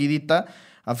una seguidita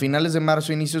a finales de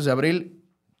marzo, inicios de abril,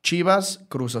 Chivas,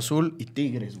 Cruz Azul y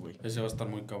Tigres, güey. Ese va a estar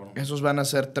muy cabrón. Esos van a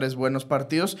ser 3 buenos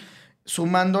partidos.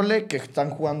 Sumándole que están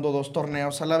jugando 2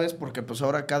 torneos a la vez, porque pues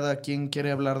ahora cada quien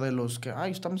quiere hablar de los que,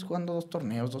 estamos jugando 2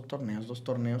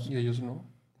 torneos. Y ellos no.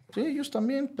 Sí, ellos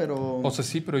también, pero... O sea,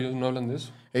 sí, pero ellos no hablan de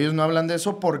eso. Ellos no hablan de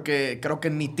eso porque creo que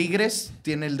ni Tigres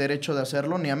tiene el derecho de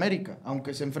hacerlo, ni América.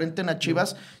 Aunque se enfrenten a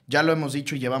Chivas, ya lo hemos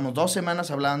dicho y llevamos 2 semanas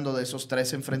hablando de esos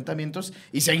 3 enfrentamientos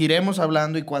y seguiremos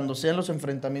hablando y cuando sean los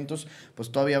enfrentamientos,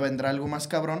 pues todavía vendrá algo más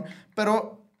cabrón.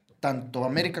 Pero tanto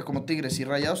América como Tigres y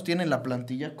Rayados tienen la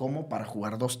plantilla como para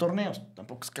jugar 2 torneos.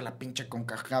 Tampoco es que la pinche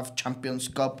CONCACAF Champions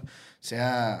Cup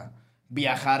sea...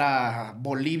 viajar a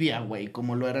Bolivia, güey,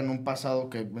 como lo era en un pasado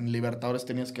que en Libertadores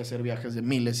tenías que hacer viajes de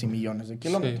miles y millones de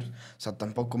kilómetros. Sí. O sea,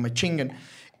 tampoco me chinguen.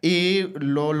 Y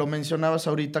lo mencionabas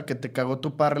ahorita que te cagó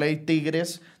tu parlay,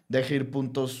 Tigres deja ir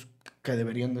puntos que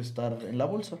deberían de estar en la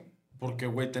bolsa. Porque,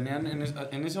 güey, tenían en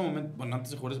ese momento, bueno,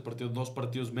 antes de jugar ese partido, 2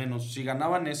 partidos menos. Si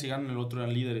ganaban ese y ganan el otro,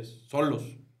 eran líderes, solos.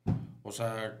 O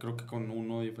sea, creo que con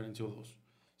 1 de diferencia o 2.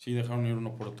 Sí, dejaron ir una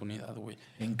oportunidad, güey.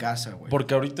 En casa, güey.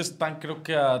 Porque ahorita están, creo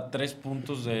que a 3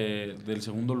 puntos del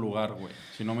segundo lugar, güey.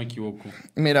 Si no me equivoco.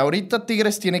 Mira, ahorita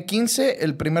Tigres tiene 15,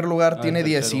 el primer lugar tiene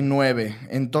 19.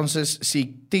 Entonces, si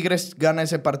Tigres gana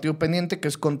ese partido pendiente, que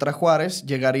es contra Juárez,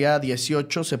 llegaría a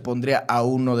 18, se pondría a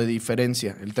 1 de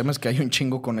diferencia. El tema es que hay un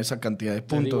chingo con esa cantidad de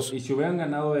puntos. Digo, y si hubieran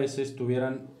ganado ese,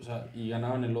 y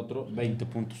ganaban el otro, 20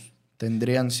 puntos.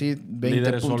 Tendrían, sí, 20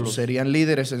 líderes puntos. solos. Serían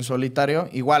líderes en solitario.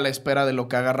 Igual a espera de lo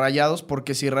que haga Rayados,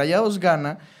 porque si Rayados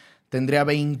gana, tendría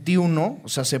 21, o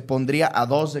sea, se pondría a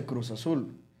 2 de Cruz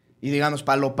Azul. Y digamos,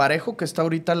 para lo parejo que está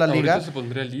ahorita la liga... Ahorita se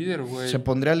pondría líder, güey. Se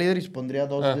pondría líder y se pondría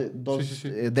 2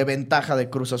 de ventaja de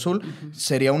Cruz Azul.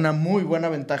 Sería una muy buena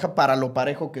ventaja para lo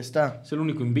parejo que está. Es el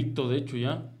único invicto, de hecho,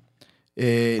 ya.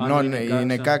 No,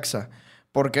 Necaxa.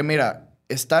 Porque mira,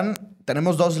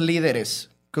 tenemos 2 líderes.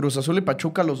 Cruz Azul y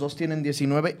Pachuca, los 2 tienen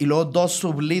 19. Y luego 2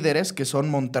 sublíderes, que son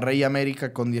Monterrey y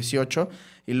América con 18.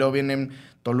 Y luego vienen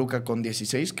Toluca con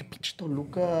 16. ¿Qué pinche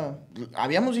Toluca?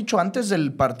 Habíamos dicho antes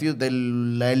del partido, de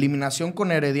la eliminación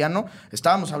con Herediano,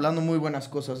 estábamos hablando muy buenas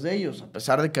cosas de ellos. A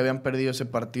pesar de que habían perdido ese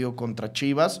partido contra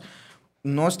Chivas,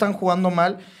 no están jugando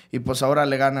mal. Y pues ahora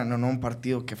le ganan en un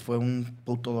partido que fue un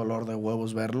puto dolor de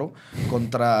huevos verlo.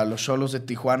 Contra los Xolos de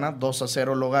Tijuana,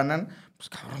 2-0 lo ganan. Pues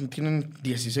cabrón, tienen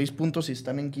 16 puntos y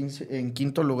están en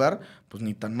quinto lugar. Pues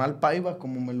ni tan mal paiva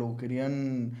como me lo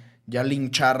querían ya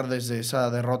linchar desde esa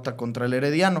derrota contra el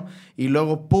Herediano. Y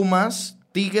luego Pumas,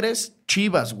 Tigres,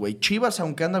 Chivas, güey. Chivas,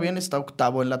 aunque anda bien, está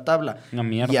 8º en la tabla. Una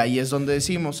mierda. Y ahí es donde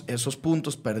decimos, esos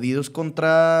puntos perdidos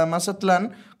contra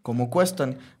Mazatlán, ¿cómo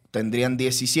cuestan? Tendrían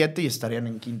 17 y estarían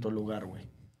en quinto lugar, güey.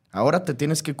 Ahora te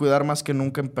tienes que cuidar más que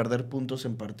nunca en perder puntos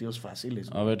en partidos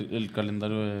fáciles, güey. A ver, el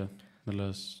calendario de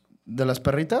las... ¿De las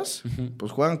perritas?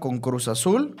 Pues juegan con Cruz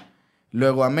Azul,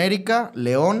 luego América,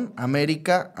 León,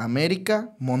 América,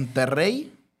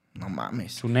 Monterrey, no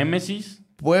mames. ¿Su némesis?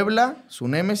 Puebla, su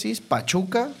némesis,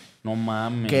 Pachuca, no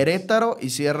mames. Querétaro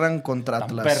y cierran contra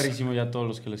Atlas. Perrísimo ya todos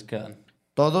los que les quedan.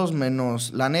 Todos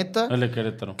menos, la neta. El de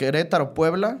Querétaro. Querétaro,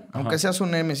 Puebla, aunque sea su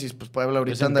némesis, pues Puebla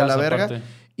ahorita anda de la verga. Aparte.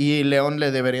 Y León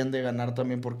le deberían de ganar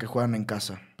también porque juegan en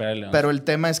casa. Pero el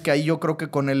tema es que ahí yo creo que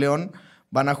con el León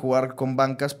van a jugar con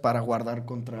bancas para guardar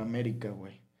contra América,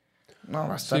 güey. No,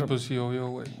 va a estar... Sí, pues sí, obvio,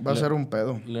 güey. Va a ser un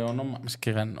pedo. León, no mames,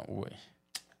 que ganó, güey.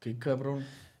 Qué cabrón.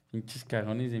 Pinches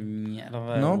cagones de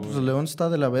mierda, No, güey. pues León está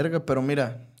de la verga, pero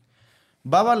mira,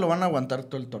 Baba lo van a aguantar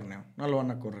todo el torneo, no lo van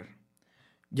a correr.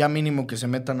 Ya mínimo que se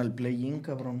metan al play-in,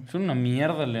 cabrón. Es una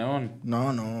mierda, León.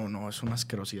 No, es una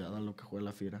asquerosidad a lo que juega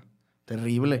la Fiera.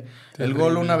 Terrible. El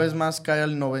gol una vez más cae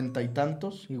al 90 y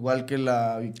tantos, igual que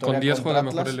la victoria Con 10 contra juega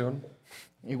mejor Atlas. el León.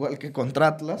 Igual que contra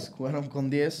Atlas, jugaron con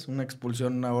 10, una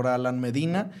expulsión ahora a Alan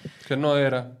Medina. Que no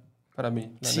era para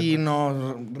mí. Sí, neta.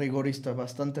 no, rigorista,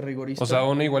 bastante rigorista. O sea,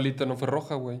 una igualita no fue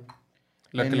roja, güey.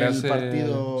 La en que le el hace...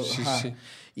 partido. Sí, Ajá. sí.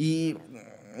 Y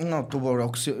no tuvo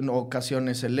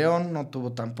ocasiones el León, no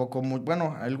tuvo tampoco muy...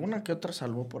 Bueno, alguna que otra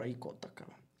salvó por ahí Cota,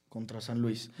 cabrón, contra San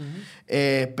Luis.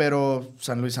 Pero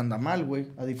San Luis anda mal, güey,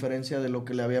 a diferencia de lo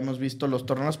que le habíamos visto los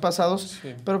torneos pasados.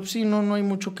 Sí. Pero pues, sí, no hay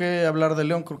mucho que hablar de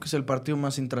León. Creo que es el partido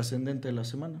más intrascendente de la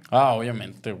semana. Ah,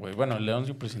 obviamente, güey. Bueno, el León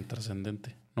siempre es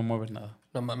intrascendente. No mueve nada.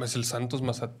 No mames, el Santos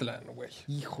Mazatlán, güey.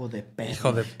 Hijo de perro.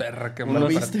 Hijo de perra, qué ¿Lo mal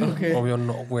viste partido. o qué? Obvio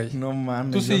no, güey. No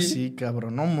mames, ¿Tú yo sí? sí,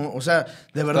 cabrón. No, o sea, de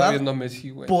Estaba verdad, viendo a Messi,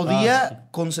 güey. podía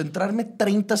concentrarme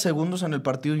 30 segundos en el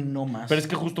partido y no más. Pero es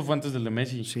que justo fue antes del de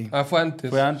Messi. Sí. Ah, fue antes.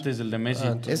 Fue antes del de Messi. Ah,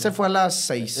 entonces- Ese fue a las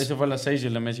 6. Ese fue a las 6 y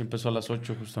el de Messi empezó a las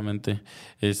 8 justamente.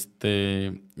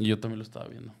 Y yo también lo estaba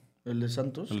viendo. ¿El de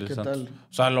Santos? El de ¿Qué Santos. tal?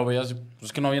 O sea, lo veías,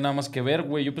 es que no había nada más que ver,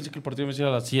 güey. Yo pensé que el partido me iba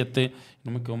a las 7.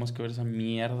 No me quedó más que ver esa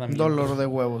mierda. Dolor de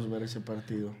huevos ver ese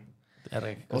partido.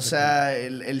 Verga, O sea,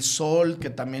 el sol,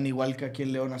 que también igual que aquí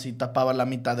en León, así tapaba la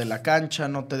mitad de la cancha,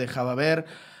 no te dejaba ver.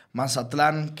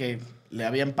 Mazatlán, que le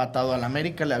había empatado al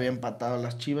América, le había empatado a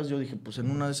las Chivas. Yo dije, pues en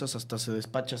una de esas hasta se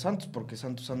despacha Santos, porque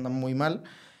Santos anda muy mal.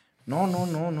 No.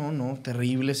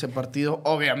 Terrible ese partido.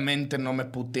 Obviamente no me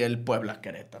puteé el Puebla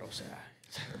Querétaro, o sea.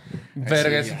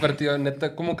 Verga, Sí, ese ya. partido,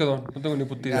 neta, ¿cómo quedó? No tengo ni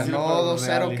puta idea. Ganó para los 2-0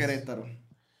 reales. Querétaro.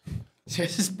 Sí,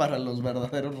 ese es para los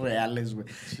verdaderos reales, güey.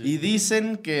 Y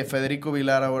dicen que Federico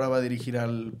Vilar ahora va a dirigir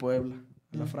al Puebla,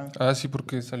 a la Franja. Ah, sí,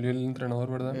 porque salió el entrenador,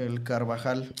 ¿verdad? El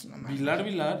Carvajal. No mames.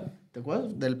 Vilar. ¿Te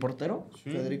acuerdas del portero?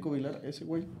 Sí. Federico Vilar, ese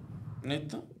güey.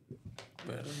 ¿Neta?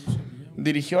 Pero no sabía.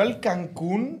 Dirigió al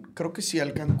Cancún, creo que sí,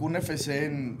 al Cancún FC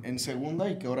en segunda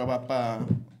y que ahora va para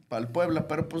el Puebla.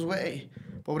 Pero pues, güey,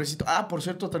 pobrecito. Ah, por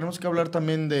cierto, tenemos que hablar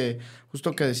también de,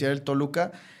 justo que decía el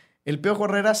Toluca, el Piojo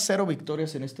Herrera, 0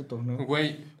 victorias en este torneo.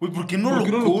 Güey, Güey, ¿por qué no ¿por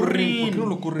qué no lo lo corren? ¿Por qué no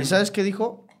lo corren? ¿Y sabes qué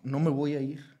dijo? No me voy a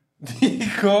ir.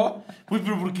 Dijo. Güey,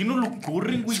 pero ¿por qué no lo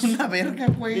corren, güey? Es una verga,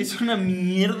 güey. Es una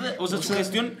mierda. O sea, O su sea-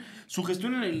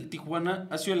 gestión en el Tijuana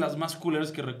ha sido de las más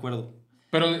culeras que recuerdo.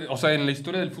 Pero, o sea, en la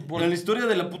historia del fútbol. En la historia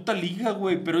de la puta liga,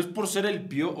 güey. Pero es por ser el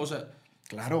piojo. O sea,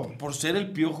 Claro. por ser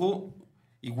el piojo.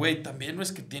 Y, güey, también no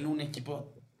es que tiene un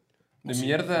equipo. De Sí,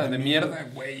 mierda, de de mierda,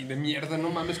 güey. De mierda, no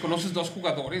mames. Conoces 2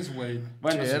 jugadores, güey.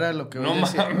 Bueno, Sí, sí. era lo que hoy No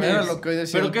decía. mames. Era lo que hoy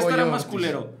decía Pero el ¿qué estará Pollo más Ortiz.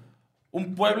 culero?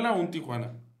 ¿Un Puebla o un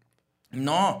Tijuana?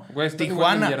 No, Güey, está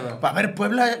igual de Tijuana. mierda. A ver,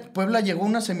 Puebla llegó a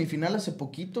una semifinal hace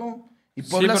poquito. Y Sí,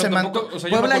 Puebla pero se tampoco- mantuvo. o sea,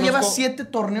 yo no Puebla lleva conozco- 7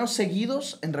 torneos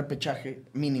seguidos en repechaje,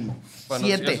 mínimo. Bueno,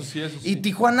 7. eso sí. Y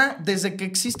Tijuana, desde que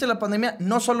existe la pandemia,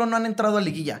 no solo no han entrado a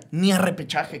liguilla, ni a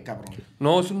repechaje, cabrón.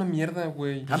 No, es una mierda,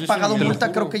 güey. Han sí, pagado te lo multa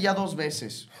juro. creo que ya 2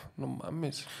 veces. No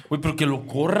mames. Güey, pero que lo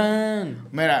corran.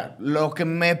 Mira, lo que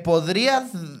me podría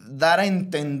dar a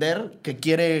entender que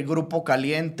quiere Grupo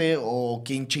Caliente o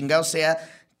quien chingado sea,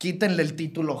 quítenle el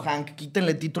título Hank,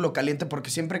 quítenle el título Caliente,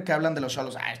 porque siempre que hablan de los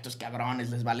Cholos, estos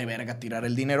cabrones les vale verga tirar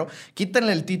el dinero,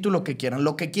 quítenle el título que quieran.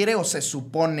 Lo que quiere o se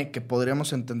supone que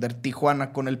podríamos entender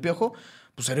Tijuana con el Piojo,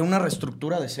 pues sería una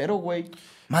reestructura de cero, güey.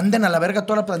 Manden a la verga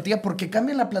toda la plantilla, porque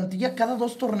cambian la plantilla cada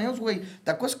 2 torneos, güey. ¿Te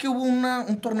acuerdas que hubo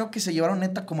un torneo que se llevaron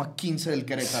neta como a 15 del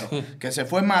Querétaro? Que se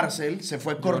fue Marcel, se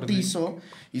fue Cortizo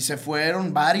y se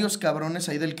fueron varios cabrones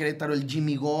ahí del Querétaro, el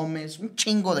Jimmy Gómez, un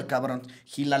chingo de cabrón,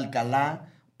 Gil Alcalá,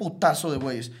 putazo de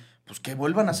güeyes. Pues que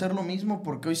vuelvan a hacer lo mismo,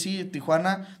 porque hoy sí,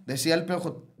 Tijuana, decía el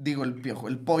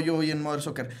Pollo hoy en Modern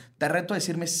Soccer, te reto a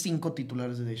decirme 5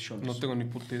 titulares de Cholos. No tengo ni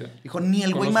puta idea. Dijo, ni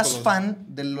el güey Conozco más 2. fan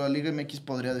de la Liga MX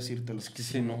podría decírtelo. Es que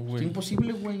Sí, no, es güey.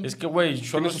 imposible, güey. Es que, güey,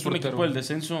 Cholos su es un portero? equipo del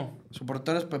descenso. Su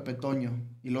portero es Pepe Toño.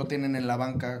 Y luego tienen en la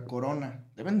banca Corona.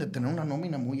 Deben de tener una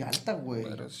nómina muy alta, güey.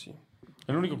 Pero sí.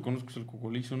 El único que conozco es el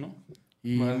Cocolizo, ¿no?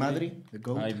 Y Madri, de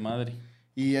Goat. Ay, madre.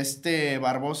 Y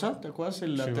Barbosa, ¿te acuerdas?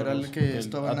 El Sí, lateral Barbosa. que El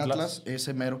estaba en Atlas. Atlas,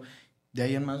 ese mero. De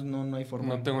ahí en más no hay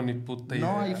forma. No tengo ni puta idea.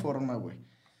 No hay forma, güey.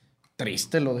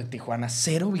 Triste lo de Tijuana.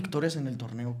 0 victorias en el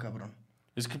torneo, cabrón.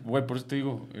 Es que, güey, por eso te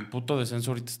digo, el puto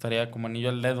descenso ahorita estaría como anillo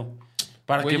al dedo.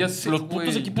 Para Güey, que ya sé, los putos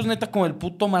güey. equipos neta como el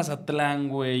puto Mazatlán,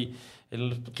 güey.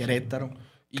 Querétaro.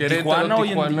 Y Tijuana hoy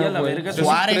en día, la güey. verga. ¿De esos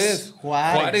Juárez, tres?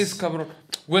 Juárez. Juárez, cabrón.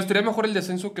 Güey, estaría mejor el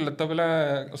descenso que la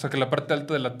tabla, o sea, que la parte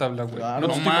alta de la tabla, güey. Claro. No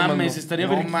te estoy mames, mamando. estaría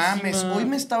No verguísima. mames, hoy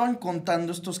me estaban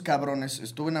contando estos cabrones.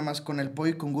 Estuve nada más con el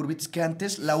Pollo y con Gurbitz, que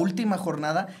antes, la última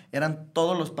jornada, eran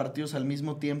todos los partidos al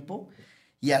mismo tiempo.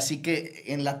 Y así que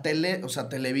en la tele, o sea,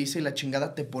 Televisa y la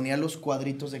chingada te ponía los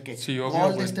cuadritos de que Sí, obvio, gol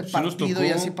de güey. este Sí nos partido tocó.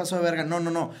 y así pasó de verga.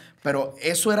 No. Pero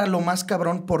eso era lo más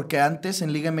cabrón porque antes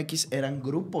en Liga MX eran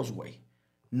grupos, güey.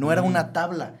 No era una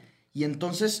tabla. Y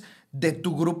entonces de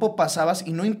tu grupo pasabas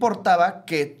y no importaba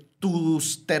que tu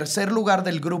tercer lugar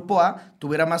del grupo A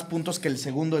tuviera más puntos que el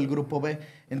segundo del grupo B.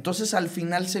 Entonces al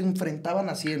final se enfrentaban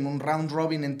así en un round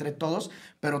robin entre todos,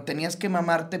 pero tenías que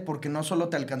mamarte porque no solo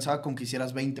te alcanzaba con que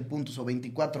hicieras 20 puntos o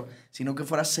 24, sino que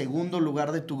fueras segundo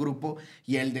lugar de tu grupo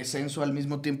y el descenso al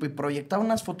mismo tiempo. Y proyectaba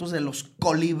unas fotos de los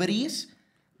colibríes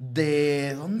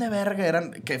de... ¿Dónde verga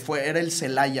eran? Era el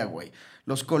Celaya, güey.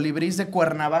 Los colibríes de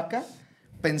Cuernavaca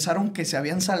pensaron que se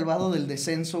habían salvado del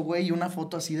descenso, güey, y una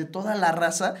foto así de toda la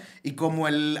raza, y como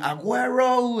el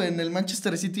Agüero en el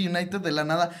Manchester City United de la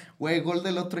nada, güey, gol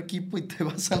del otro equipo y te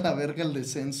vas a la verga el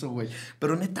descenso, güey.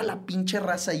 Pero neta, la pinche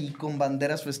raza ahí con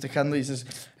banderas festejando y dices,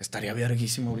 estaría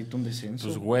verguísimo ahorita un descenso.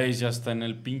 Pues, güey, ya hasta en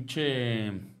el pinche...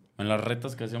 En las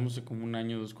retas que hacíamos hace como un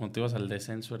año, cuando te ibas al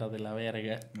descenso, era de la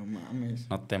verga. No mames.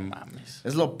 No te mames.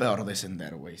 Es lo peor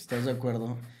descender, güey. ¿Estás de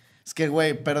acuerdo? Es que,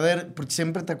 güey, perder... Porque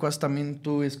siempre te acuerdas también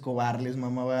tú, Escobar, les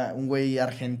mamaba un güey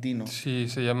argentino. Sí,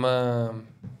 se llama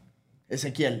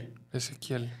Ezequiel.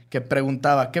 Que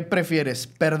preguntaba, ¿qué prefieres?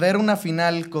 ¿Perder una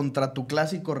final contra tu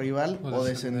clásico rival o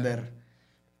descender?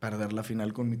 Perder la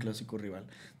final con mi clásico rival.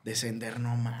 Descender,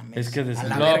 no mames. Es que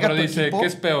descender... No, pero dice, ¿qué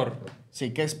es peor? Sí,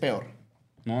 ¿qué es peor?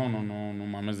 No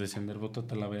mames, descender,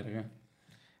 bótate a la verga.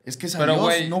 Es que Pero,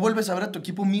 güey, no vuelves a ver a tu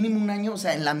equipo mínimo un año, o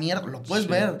sea, en la mierda, lo puedes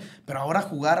ver, pero ahora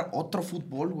jugar otro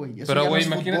fútbol, güey. Pero, güey,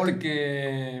 imagínate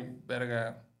que,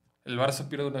 verga, el Barça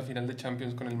pierde una final de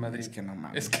Champions con el Madrid. Es que no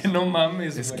mames. Es que no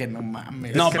mames, Es güey. que no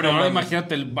mames. No, que pero no ahora mames.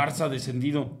 imagínate el Barça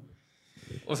descendido.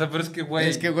 O sea, pero es que, güey...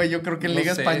 Es que, güey, yo creo que en no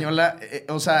Liga sé. Española,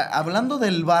 o sea, hablando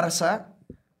del Barça,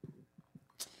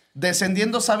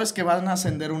 descendiendo sabes que van a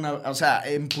ascender o sea,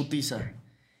 en putiza.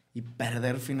 Y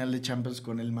perder final de Champions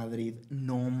con el Madrid,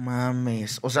 no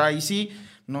mames. O sea, ahí sí,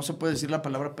 no se puede decir la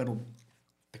palabra, pero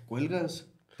te cuelgas.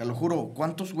 Te lo juro,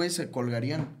 ¿cuántos güeyes se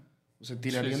colgarían? O se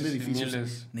tirarían Sí, de sí, edificios.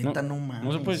 miles. Neta, no mames.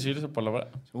 No se puede decir esa palabra.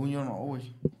 Según yo no,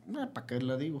 güey. ¿Para qué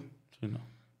la digo? Sí, no.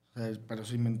 O sea, pero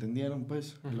sí me entendieron,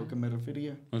 pues, a lo que me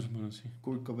refería. Más o menos sí.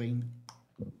 Kurt Cobain.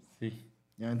 Sí.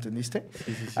 ¿Ya me entendiste?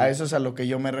 Sí. A eso es a lo que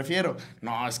yo me refiero.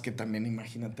 No, es que también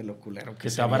imagínate lo culero Que te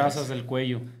sería abrazas eso. del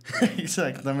cuello.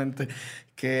 Exactamente.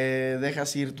 Que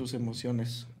dejas ir tus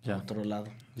emociones Ya. a otro lado.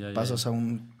 Ya, Pasas a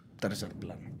un tercer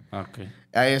plano. Ok.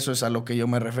 A eso es a lo que yo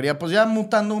me refería. Pues ya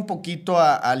mutando un poquito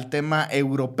al tema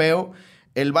europeo.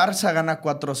 El Barça gana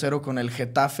 4-0 con el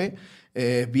Getafe.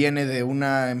 Viene de un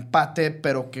empate,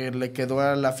 pero que le quedó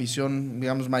a la afición,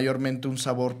 digamos, mayormente un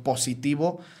sabor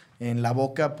positivo en la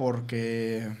boca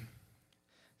porque...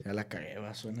 Ya la cagué,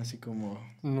 suena así como...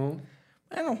 No.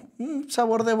 Bueno, un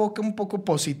sabor de boca un poco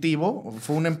positivo.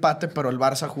 Fue un empate, pero el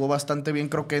Barça jugó bastante bien.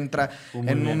 Creo que entra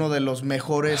en uno de los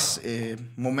mejores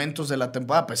momentos de la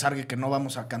temporada. A pesar de que no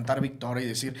vamos a cantar victoria y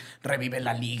decir revive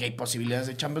la liga y posibilidades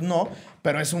de Champions. No,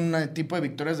 pero es un tipo de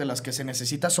victorias de las que se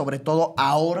necesita, sobre todo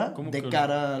ahora, ¿Cómo de que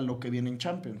cara a lo que viene en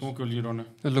Champions. ¿Cómo que el Girona?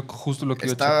 Es justo lo que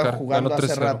iba a Estaba checar. jugando Ganó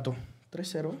hace 3-0. rato.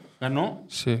 3-0. ¿Ganó?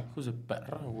 Sí. Hijos de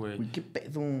perra, güey. Uy, qué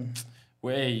pedo.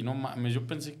 Güey, no mames. Yo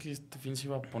pensé que este fin se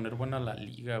iba a poner buena la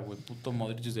liga, güey. Puto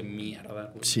Modric es de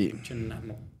mierda, güey. Sí. Pinche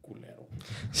enano culero.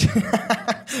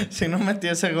 Si no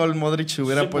metía ese gol, Modric se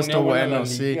hubiera Se puesto ponía buena bueno, la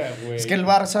sí. liga, güey. Es que el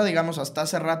Barça, digamos, hasta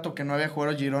hace rato que no había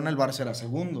jugado el Girona, el Barça era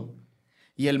segundo.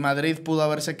 Y el Madrid pudo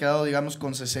haberse quedado, digamos,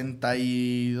 con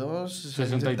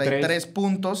 63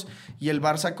 puntos. Y el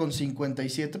Barça con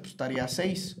 57, pues estaría a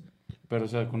 6. Pero, o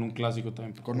sea, con un clásico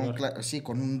también. Con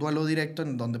un duelo directo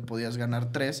en donde podías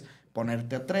ganar 3,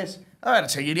 ponerte a 3. A ver,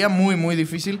 seguiría muy, muy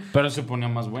difícil. Pero se ponía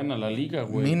más buena la liga,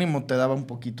 güey. Mínimo te daba un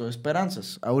poquito de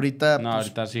esperanzas. Ahorita, No, pues,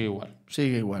 ahorita sigue igual.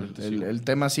 sigue igual. El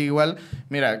tema sigue igual.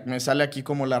 Mira, me sale aquí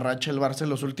como la racha del Barça en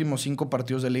los últimos 5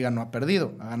 partidos de liga no ha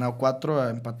perdido. Ha ganado 4, ha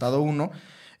empatado 1.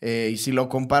 Y si lo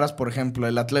comparas, por ejemplo,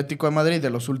 el Atlético de Madrid de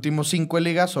los últimos 5 de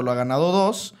liga solo ha ganado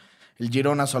 2. El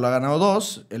Girona solo ha ganado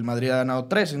 2. El Madrid ha ganado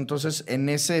 3. Entonces, en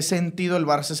ese sentido, el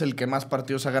Barça es el que más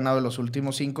partidos ha ganado de los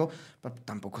últimos 5.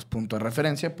 Tampoco es punto de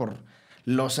referencia por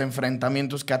los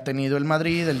enfrentamientos que ha tenido el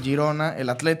Madrid, el Girona. El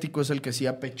Atlético es el que sí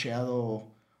ha pecheado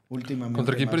últimamente.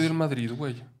 ¿Contra quién más. perdió el Madrid,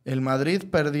 güey? El Madrid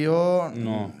perdió...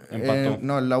 No, empató.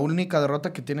 No, la única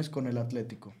derrota que tienes con el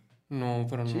Atlético. No,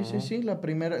 pero no. Sí, la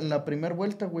primera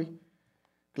vuelta, güey.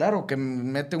 Claro, que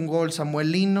mete un gol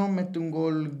Samuel Lino, mete un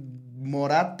gol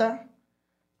Morata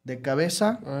de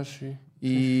cabeza. Ah, sí.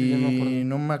 Y Sí,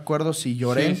 no me acuerdo si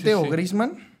Llorente o sí.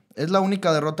 Griezmann. Es la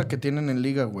única derrota que tienen en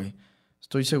liga, güey.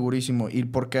 Estoy segurísimo. Y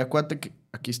porque acuérdate que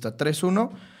aquí está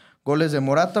 3-1. Goles de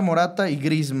Morata y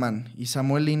Griezmann. Y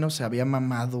Samuel Lino se había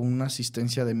mamado una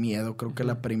asistencia de miedo, creo que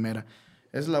la primera.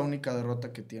 Es la única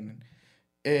derrota que tienen.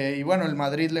 Y bueno, el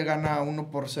Madrid le gana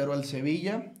 1-0 al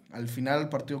Sevilla. Al final el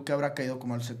partido que habrá caído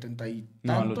como al 70 y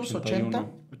tantos,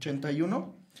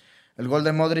 81. El gol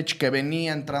de Modric que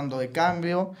venía entrando de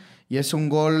cambio. Y es un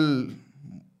gol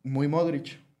muy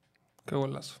Modric. Qué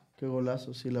golazo. Qué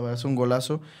golazo, sí, la verdad es un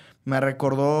golazo. Me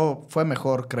recordó, fue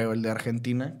mejor, creo, el de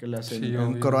Argentina, que le hacen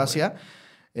en Croacia.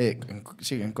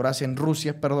 En Croacia, en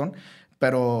Rusia, perdón.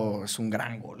 Pero es un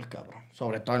gran gol, cabrón.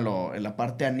 Sobre todo en la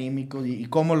parte anímico y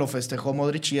cómo lo festejó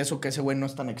Modric. Y eso que ese güey no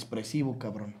es tan expresivo,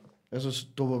 cabrón. Eso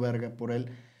estuvo verga por él.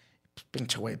 Pues,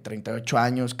 pinche güey, 38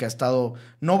 años, que ha estado,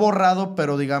 no borrado,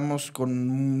 pero digamos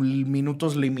con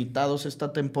minutos limitados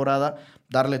esta temporada.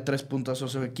 Darle 3 puntos a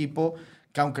su equipo.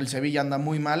 Que aunque el Sevilla anda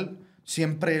muy mal,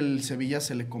 siempre el Sevilla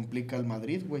se le complica al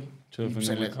Madrid, güey.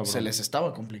 Se les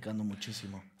estaba complicando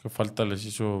muchísimo. Qué falta les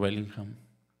hizo Bellingham.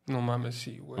 No mames,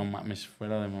 sí, güey. No mames,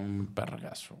 fuera de un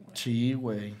pergazo, güey. Sí,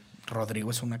 güey.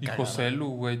 Rodrigo es una Y cagada. José Lu,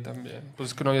 güey, también. Pues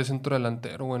es que no había centro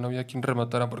delantero, güey. No había quien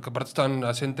rematara. Porque aparte estaban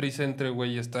a centro y centro,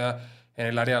 güey. Y está en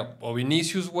el área o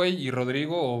Vinicius, güey, y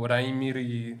Rodrigo, o Brahimir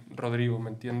y Rodrigo, ¿me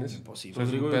entiendes? Imposible. Pues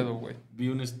Rodrigo, un pedo, güey. Vi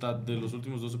un stat de los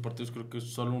últimos 12 partidos. Creo que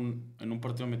solo en un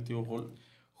partido metió gol.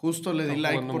 Justo le di Está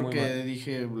like jugando porque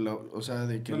dije, o sea,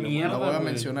 de que Mierda, la voy a güey.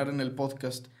 mencionar en el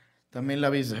podcast. También la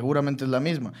vi, seguramente es la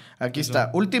misma. Aquí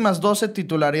está. Últimas 12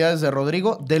 titularidades de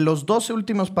Rodrigo. De los 12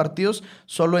 últimos partidos,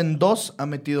 solo en 2 ha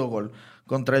metido gol.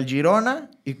 Contra el Girona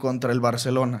y contra el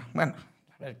Barcelona. Bueno,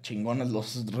 chingones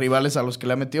los rivales a los que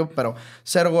le ha metido, pero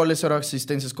 0 goles, 0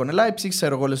 asistencias con el Leipzig,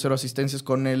 0 goles, 0 asistencias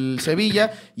con el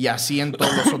Sevilla y así en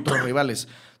todos los otros rivales.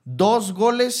 2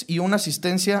 goles y 1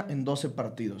 asistencia en 12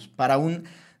 partidos. Para un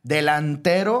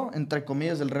delantero, entre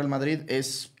comillas, del Real Madrid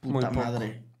es puta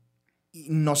madre. Y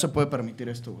no se puede permitir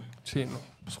esto, güey. Sí, no.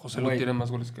 Pues José Lu tiene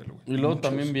más goles que él, güey. Y luego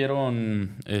también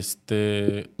vieron,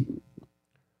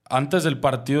 antes del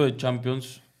partido de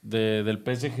Champions del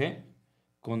PSG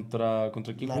contra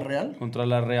quién ¿La jugó? Real? Contra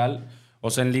la Real. O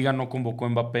sea, en Liga no convocó a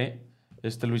Mbappé.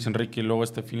 Luis Enrique y luego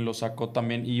fin lo sacó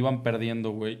también. Y iban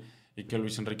perdiendo, güey. Y que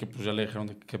Luis Enrique pues ya le dijeron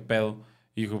de qué pedo.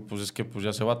 Y dijo, pues es que pues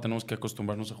ya se va. Tenemos que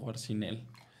acostumbrarnos a jugar sin él.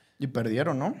 Y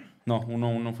perdieron, ¿no? No,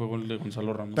 1-1 fue gol de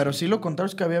Gonzalo Ramos. Pero sí lo contaron,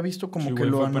 es que había visto como Sí, que güey,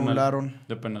 lo fue penal. anularon.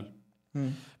 De penal. Mm.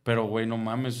 Pero, güey, no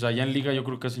mames. O sea, ya en Liga yo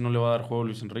creo que así no le va a dar juego a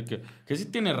Luis Enrique. Que sí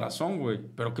tiene razón, güey.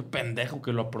 Pero qué pendejo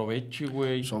que lo aproveche,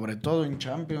 güey. Sobre todo en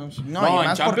Champions. No, No, y en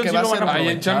más Champions porque sí va a lo van ser... a Ahí en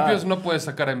aprovechar. Champions no puedes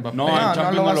sacar a Mbappé. No, en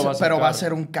Champions lo va a no lo hacer, va a pero va a sacar.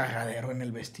 ser un cagadero en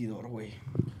el vestidor, güey.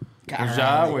 Pues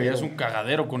ya, güey, es un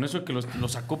cagadero. Con eso que lo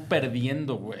sacó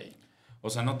perdiendo, güey. O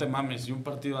sea, no te mames. Si un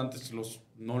partido antes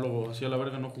no lo hacía la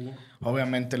verga, no jugó.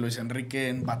 Obviamente Luis Enrique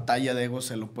en batalla de ego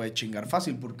se lo puede chingar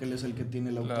fácil porque él es el que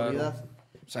tiene la Claro. autoridad.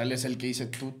 O sea, él es el que dice,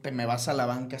 tú te me vas a la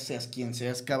banca, seas quien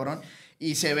seas, cabrón.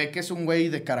 Y se ve que es un güey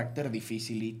de carácter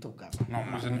dificilito, cabrón. No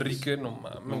Luis mames. Enrique, no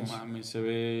No mames. mames, se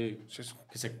ve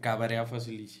que se cabrea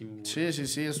facilísimo, güey. Sí,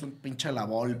 es un pinche la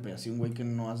Volpe, así un güey que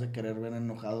no has de querer ver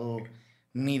enojado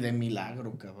ni de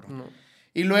milagro, cabrón. No.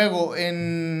 Y luego,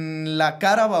 en la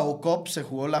Carabao Cup se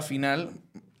jugó la final.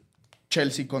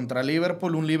 Chelsea contra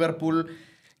Liverpool. Un Liverpool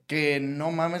que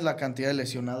no mames la cantidad de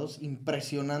lesionados.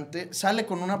 Impresionante. Sale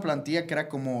con una plantilla que era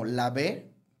como la B,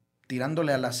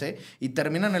 tirándole a la C. Y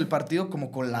terminan el partido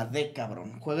como con la D,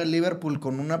 cabrón. Juega el Liverpool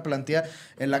con una plantilla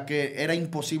en la que era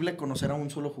imposible conocer a un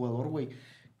solo jugador, güey.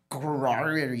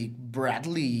 Y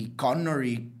Bradley, Connor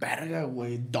y verga,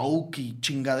 güey, Doak y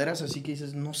chingaderas así que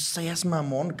dices, no seas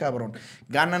mamón, cabrón.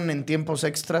 Ganan en tiempos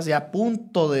extras y a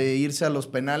punto de irse a los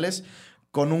penales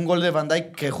con un gol de Van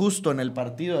Dijk que justo en el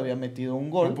partido había metido un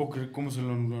No gol. puedo creer cómo se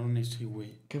lo anularon ese,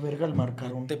 güey. ¿Qué verga el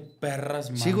marcaron? Te perras,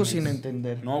 mames. Sigo sin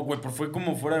entender. No, güey, pero fue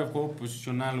como fuera de juego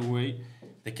posicional, güey.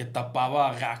 De que tapaba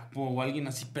a Gakpo o alguien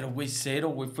así, pero, güey, cero,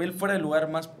 güey. Fue el fuera de lugar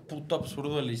más puto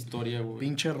absurdo de la historia, güey.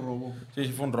 Pinche robo. Sí,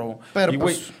 fue un robo. Pero, y,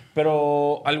 pues- güey,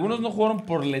 pero algunos no jugaron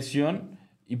por lesión.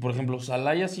 Y, por ejemplo,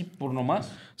 Salah así por nomás.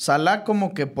 Salah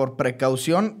como que por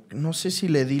precaución, no sé si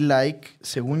le di like.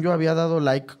 Según yo había dado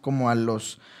like como a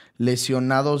los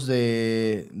lesionados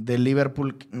de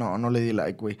Liverpool. No le di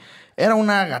like, güey. Era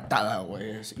una gatada,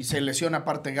 güey. Y se lesiona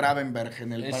aparte Gravenberg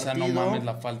en el Esa partido. no mames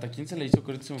la falta. ¿Quién se le hizo?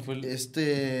 Que ahorita se me fue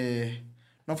el...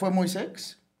 ¿No fue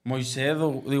Moisés?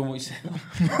 Moisedo. Digo, Moisedo.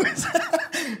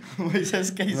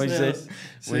 Moisés Caicedo. Moisés.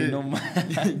 Güey, Sí. no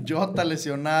mames. Jota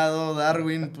lesionado,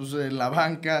 Darwin pues en la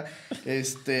banca,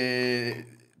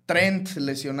 Trent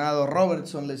lesionado,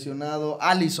 Robertson lesionado,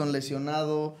 Alisson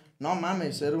lesionado. No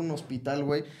mames, era un hospital,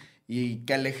 güey. Y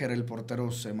Kelleher, el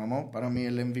portero, se mamó. Para mí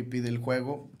el MVP del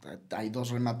juego. Hay 2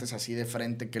 remates así de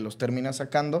frente que los termina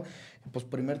sacando. Pues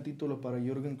primer título para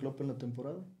Jürgen Klopp en la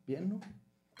temporada. Bien, ¿no?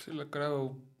 Sí,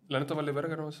 la neta vale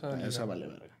verga, ¿no? Esa vale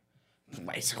verga.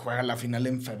 Güey, se juega la final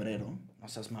en febrero. No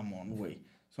seas mamón, güey.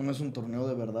 Eso no es un torneo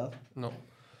de verdad. No.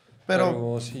 Pero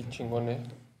Pero sí, chingón,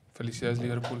 Felicidades,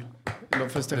 Liverpool. lo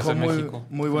festejó Desde México.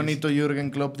 muy bonito.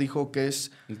 Jürgen Klopp dijo que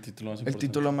es El título más el importante.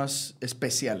 título más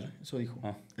especial. Eso dijo.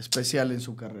 Ah. Especial en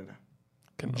su carrera.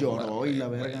 Que no Lloró mames, y la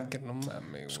güey, verga. que no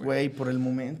mames, Pues, güey. güey, por el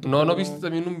momento. No pero- viste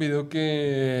también un video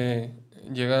que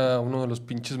llega uno de los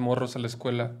pinches morros a la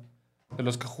escuela, de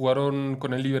los que jugaron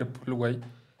con el Liverpool, güey.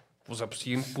 O sea, pues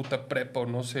sí, en puta prepa o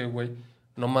no sé, güey.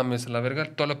 No mames, a la verga,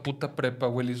 toda la puta prepa,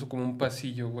 güey, le hizo como un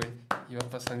pasillo, güey. Iba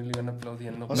pasando y le iban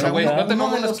aplaudiendo. O Pero, sea, güey, uno, no te uno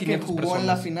mames de las los que 500 jugó personas. en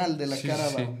la final de la Sí,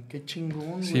 Carabao. sí. Qué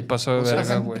chingón, Sí, güey. pasó de O sea, verga,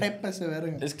 está en güey. prepa ese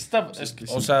verga. Es que está,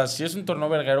 o sea, sí es un torneo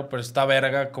verguero, pero está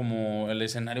verga como el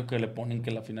escenario que le ponen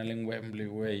que la final en Wembley,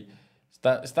 güey.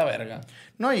 Está verga.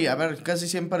 No, y a ver, casi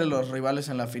siempre los rivales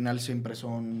en la final siempre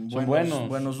son Son buenos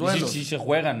buenos. duelos. Sí, sí se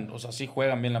juegan, o sea, sí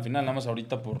juegan bien la final, nada más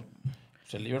ahorita por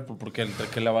pues, el Liverpool, porque entre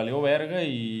que la valió verga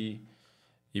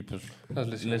y pues Las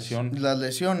lesiones. lesión. Las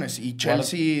lesiones. Y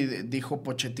Chelsea dijo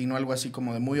Pochettino algo así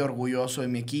como de muy orgulloso de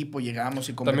mi equipo. Llegamos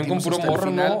y También competimos con puro hasta el morro,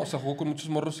 final. ¿no? O sea, jugó con muchos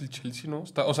morros el Chelsea, ¿no?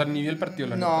 O sea, ni vi el partido,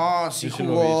 la neta. No, sí Sí, sí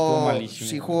lo vi, estuvo jugó. malísimo,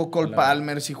 Sí jugó Cole la-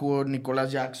 Palmer, sí jugó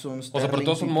Nicolás Jackson. O sea, pero Sterling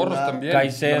todos son morros titular. también.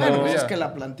 Caicedo. Bueno, Bueno, pues es ya. que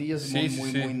la plantilla es Sí,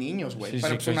 sí, sí. muy niños, güey. Sí,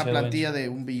 Pero sí, es una Caicedo plantilla de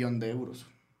 1 billón de euros.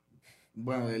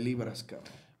 Bueno, de libras, cabrón.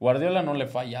 Guardiola no le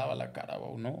fallaba la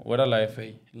Carabao, ¿no? O era la FA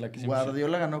la que siempre-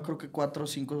 Guardiola ganó creo que 4 o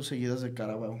 5 seguidas de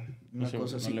Carabao. Una No sé,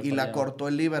 cosa no así. le Y la fallaba. cortó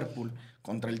el Liverpool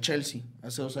contra el Chelsea.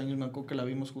 Hace 2 años me acuerdo que la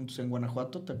vimos juntos en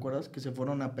Guanajuato. ¿Te acuerdas? Que se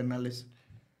fueron a penales.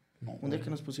 No, Un día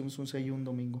que nos pusimos un sello un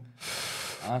domingo.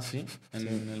 Ah, sí, en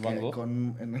el Que Van Gogh.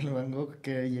 en el Van Gogh,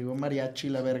 que llegó Mariachi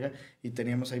la verga y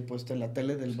teníamos ahí puesto en la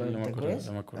tele del Sí, Van, ya me ¿te acuerdo, acuerdas?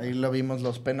 ya me acuerdo. Ahí lo vimos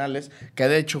los penales, que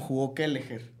de hecho jugó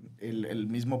Kelleher, el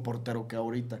mismo portero que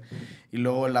ahorita. Y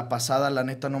luego la pasada, la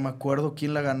neta, no me acuerdo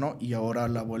quién la ganó y ahora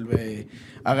la vuelve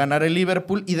a ganar el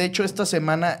Liverpool. Y de hecho esta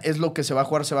semana es lo que se va a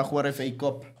jugar FA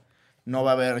Cup. No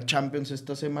va a haber Champions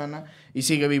esta semana. Y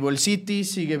sigue vivo el City,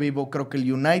 sigue vivo creo que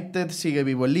el United, sigue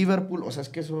vivo el Liverpool. O sea, es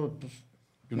que eso pues,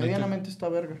 United. medianamente está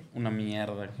verga. Una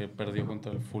mierda que perdió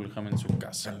contra el Fulham en su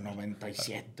casa. El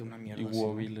 97, una mierda Y así.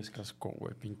 Wobby les cascó,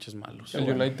 güey, pinches malos. ¿El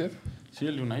United? Sí,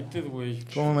 el United, güey.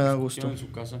 ¿Cómo me da gusto? En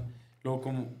su casa. Luego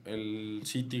como el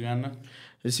City gana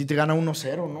El City gana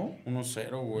 1-0, ¿no?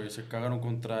 1-0, güey. Se cagaron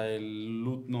contra el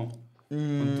Luton.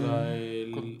 Mm, Contra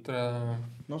el... Contra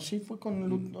No, sí, fue con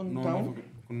Luton No, Town. no, fue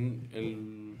con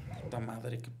el... Puta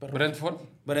madre, qué perro. Brentford.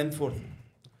 Brentford.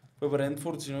 Fue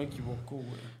Brentford, si no me equivoco,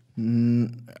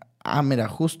 güey. Mira,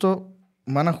 justo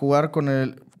van a jugar con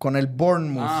el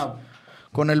Bournemouth. Ah,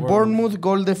 Con el Bournemouth,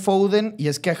 gol de Foden. Y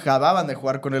es que acababan de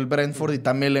jugar con el Brentford y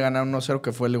también le ganaron 1-0,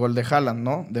 que fue el gol de Haaland,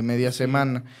 ¿no? De media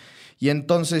semana. Y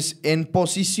entonces, en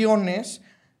posiciones,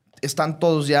 están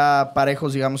todos ya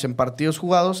parejos, digamos, en partidos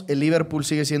jugados. El Liverpool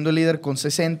sigue siendo el líder con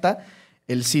 60.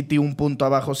 El City un punto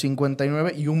abajo,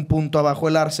 59. Y un punto abajo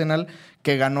el Arsenal,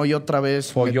 que ganó y otra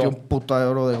vez Folló. metió un puto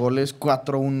oro de goles.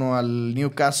 4-1 al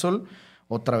Newcastle.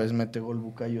 Otra vez mete gol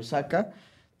Bukayo Saka.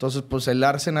 Entonces, pues el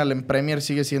Arsenal en Premier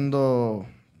sigue siendo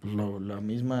la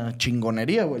misma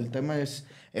chingonería, güey. El tema es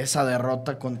esa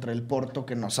derrota contra el Porto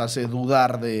que nos hace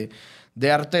dudar de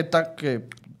Arteta, que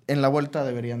en la vuelta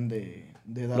deberían de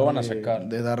darle, Lo van a sacar.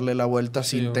 de darle la vuelta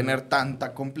Sí, sin obvio. tener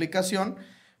tanta complicación.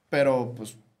 Pero,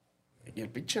 pues, y el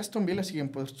pinche Aston Villa sigue en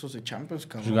puestos de Champions,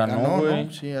 cabrón. Pues ganó, güey.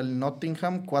 ¿no? Sí, el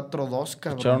Nottingham 4-2,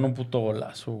 cabrón. echaron un puto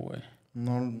golazo, güey.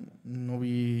 No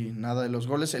vi nada de los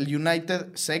goles. El United,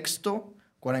 sexto,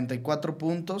 44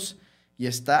 puntos. Y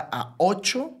está a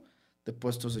 8 de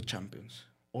puestos de Champions.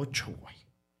 8, güey.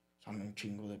 Son un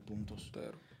chingo de puntos.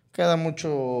 Queda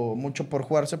mucho por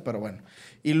jugarse, pero bueno.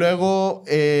 Y luego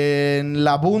en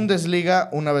la Bundesliga,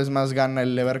 una vez más gana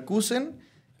el Leverkusen.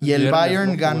 Y el viernes, Bayern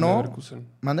 ¿no? Jugó el ganó. Leverkusen.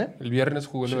 ¿Mande? El viernes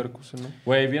jugó el Leverkusen, ¿no?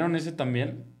 Güey, ¿vieron ese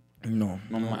también? No.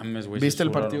 No mames, güey. ¿Viste se el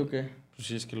sobraron. partido qué? Pues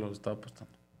sí, es que lo estaba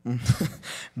apostando.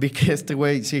 Vi que este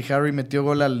güey, sí, Harry metió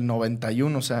gol al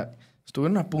 91. O sea,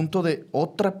 estuvieron a punto de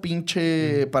otra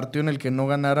pinche partido en el que no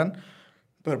ganaran.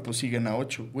 Pero pues siguen a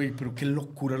 8. Güey, pero qué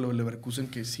locura lo de Leverkusen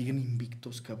que siguen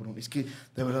invictos, cabrón. Es que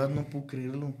de verdad no puedo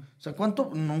creerlo. O sea, ¿cuánto?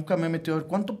 Nunca me he metido a ver.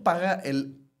 ¿Cuánto paga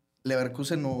el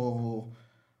Leverkusen o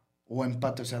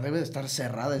empate? O sea, debe de estar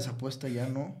cerrada esa apuesta ya,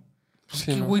 ¿no? Pues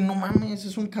Sí, que, no. güey, no mames,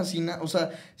 es un casino. O sea,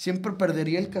 siempre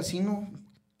perdería el casino.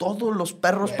 Todos los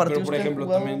perros Pero, partidos por que han ejemplo,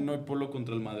 jugado. también no hay polo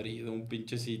contra el Madrid, un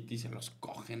pinche City, se los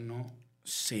cogen, ¿no?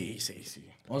 Sí.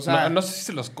 O sea, No sé si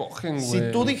se los cogen, güey.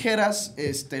 si tú dijeras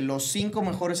los 5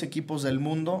 mejores equipos del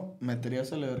mundo,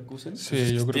 ¿meterías a Leverkusen?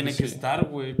 Sí, yo creo Tiene que que sí. estar,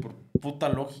 güey, por puta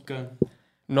lógica.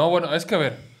 No, bueno, es que a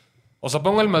ver. O sea,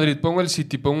 pongo el Madrid, pongo el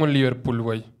City, pongo el Liverpool,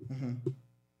 güey.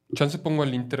 Chance pongo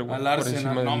el Inter, güey. Al por Arsenal,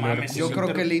 encima del no mames, Leverkusen. Yo sí, creo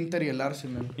Inter- que el Inter y el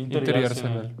Arsenal. Inter y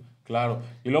Arsenal. Claro.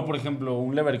 Y luego, por ejemplo,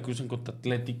 un Leverkusen contra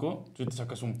Atlético, tú te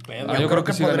sacas un pedo. Yo creo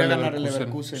que sí podría gana ganar el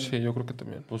Leverkusen. Sí, yo creo que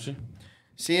también. Pues sí.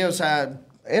 Sí, o sea,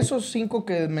 esos 5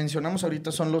 que mencionamos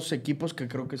ahorita son los equipos que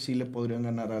creo que sí le podrían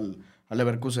ganar al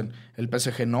Leverkusen. El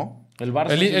PSG no. El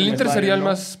Barça. El sí, Inter Bayern, sería el ¿no?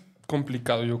 más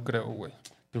complicado, yo creo, güey.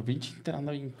 Pero pinche Inter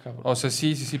anda bien cabrón. O sea,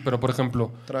 sí, pero por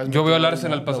ejemplo, Otra vez yo veo al metió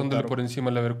Arsenal Lautaro. pasándole por encima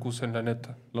al Leverkusen, la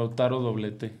neta. Lautaro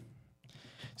doblete.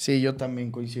 Sí, yo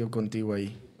también coincido contigo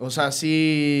ahí. O sea,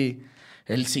 sí,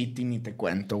 el City ni te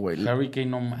cuento, güey. Harry Kane,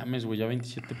 no mames, güey, ya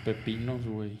 27 pepinos,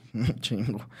 güey.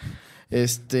 Chingo.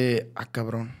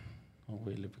 Cabrón. No,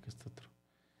 güey, le pegaste otro.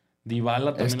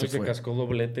 Dybala también Este hoy se fue. cascó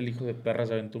doblete, el hijo de perra,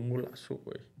 se aventó un golazo,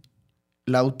 güey.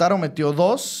 Lautaro metió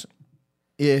 2.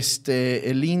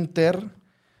 El Inter,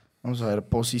 vamos a ver,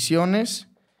 posiciones.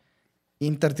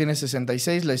 Inter tiene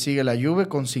 66, le sigue la Juve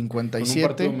con Con 57. un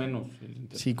partido menos, el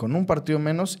Inter. Sí, con un partido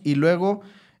menos. Y luego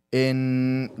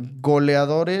en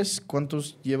goleadores,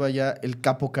 ¿cuántos lleva ya el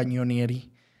Capo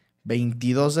Cañonieri?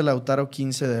 22 de Lautaro,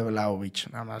 15 de Vlahovic.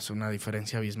 Nada más una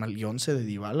diferencia abismal. Y 11 de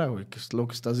Dybala, güey, que es lo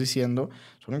que estás diciendo.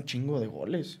 Son un chingo de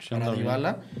goles. Sí, Para anda bien.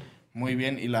 Dybala, muy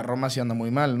bien. Y la Roma sí anda muy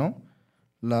mal, ¿no?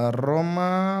 La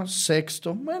Roma,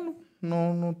 sexto. Bueno,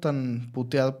 no tan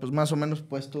puteado. Pues más o menos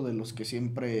puesto de los que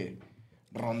siempre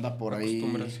ronda por ahí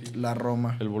Acostumbra, sí. la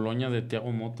Roma. El Boloña de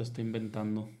Thiago Motta está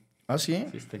inventando. ¿Ah, sí?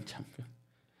 Sí, está en Champions.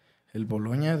 El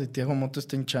Bologna de Thiago Motta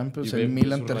está en Champions. Y ve El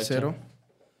Milan su racha. tercero.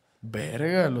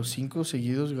 Verga, los 5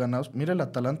 seguidos ganados. Mira, el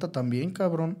Atalanta también,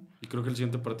 cabrón. Y creo que el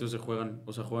siguiente partido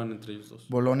juegan entre ellos dos.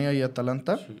 Bologna y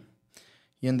Atalanta. Sí.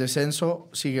 Y en descenso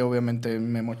sigue obviamente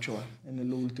Memo Ochoa en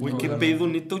el último Güey, qué lugar. pedo,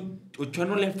 neto. Ochoa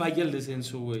no le falla el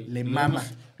descenso, güey. Le mama.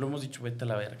 Lo hemos dicho, vete a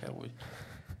la verga, güey.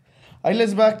 Ahí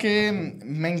les va que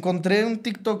me encontré un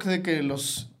TikTok de que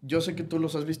yo sé que tú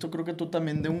los has visto, creo que tú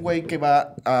también, de un güey que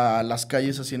va a las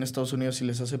calles así en Estados Unidos y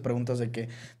les hace preguntas de que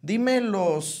dime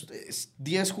los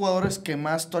 10 jugadores que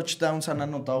más touchdowns han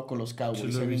anotado con los Cowboys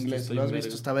Sí, lo he en visto, inglés. está ¿Lo has bien visto?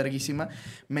 verga. Está verguísima.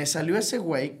 Me salió ese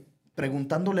güey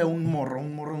preguntándole a un morro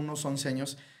de unos 11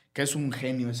 años, que es un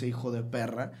genio ese hijo de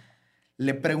perra.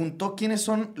 Le preguntó quiénes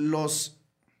son los...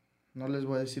 No les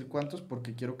voy a decir cuántos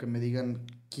porque quiero que me digan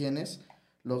quiénes.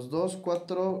 Los 2,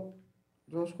 4,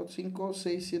 5,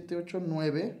 6, 7, 8,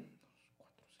 9.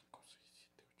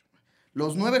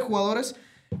 Los 9 jugadores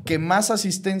que más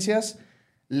asistencias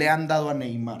le han dado a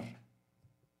Neymar.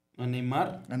 ¿A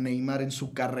Neymar? A Neymar en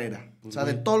su carrera. Pues O sea,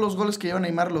 de güey. todos los goles que lleva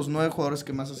Neymar, los 9 jugadores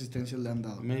que más asistencias le han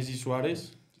dado. Messi,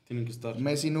 Suárez, tienen que estar.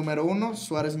 Messi número 1,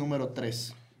 Suárez número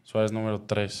 3. Suárez número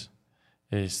 3.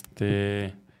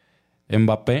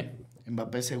 Mbappé.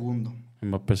 Mbappé segundo.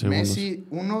 Mbappé segundo. Messi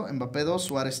 1, Mbappé 2,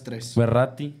 Suárez 3.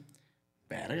 Berratti.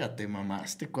 Verga, te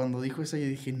mamaste. Cuando dijo eso yo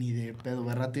dije, ni de pedo.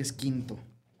 Berratti es quinto.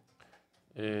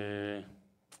 O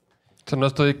sea, no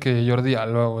estoy que Jordi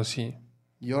Alba o así.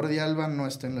 Jordi Alba no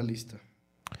está en la lista.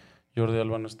 Jordi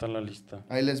Alba no está en la lista.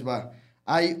 Ahí les va.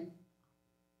 Hay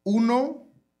uno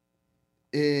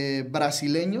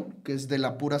brasileño, que es de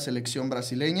la pura selección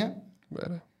brasileña.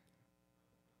 Verga.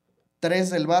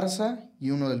 3 del Barça y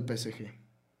 1 del PSG.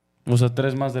 O sea,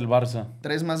 3 más del Barça.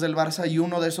 3 más del Barça y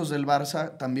uno de esos del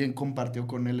Barça también compartió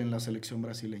con él en la selección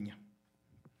brasileña.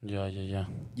 Ya.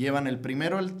 Llevan el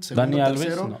primero, el segundo, Dani Alves,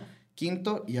 tercero, no.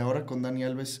 quinto y ahora con Dani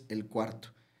Alves el cuarto.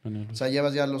 Dani O Alves. sea,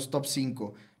 llevas ya los top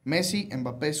 5. Messi,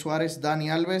 Mbappé, Suárez, Dani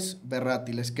Alves,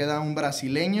 Berratti. Les queda un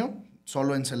brasileño,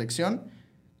 solo en selección.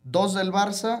 2 del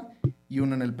Barça y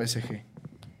 1 en el PSG.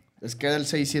 Les queda el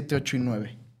 6, 7, 8 y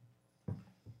 9.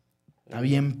 Está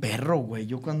bien perro, güey.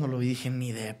 Yo cuando lo vi dije,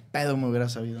 ni de pedo me hubiera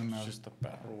sabido nada. Pues está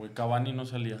perro, güey. Cavani no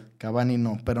salía. Cavani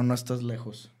no, pero no estás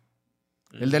lejos.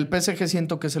 El del PSG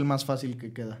siento que es el más fácil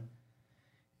que queda.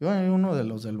 Y bueno, hay uno de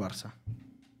los del Barça.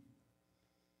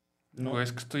 No,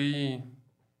 es que estoy...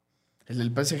 El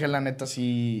del PSG, la neta,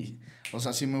 sí... O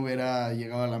sea, sí me hubiera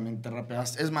llegado a la mente rápido.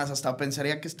 Es más, hasta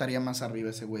pensaría que estaría más arriba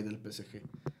ese güey del PSG.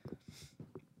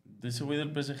 ¿De ese güey del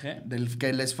PSG? Del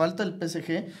que les falta el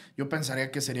PSG, yo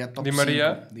pensaría que sería top ¿Di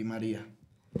María? 5. Di María.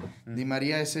 Di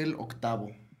María es el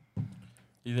octavo.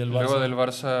 ¿Y del Luego Barça? del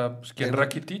Barça, pues, ¿quién?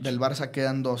 ¿Rakitic? Del Barça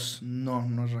quedan 2.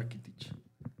 No es Rakitic.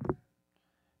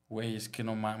 Güey, es que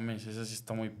no mames, esa sí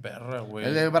está muy perra, güey.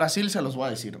 El de Brasil se los voy a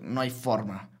decir, no hay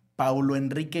forma. Paulo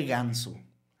Enrique Ganso.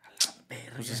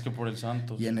 Pues es que por el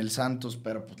Santos. Y en el Santos,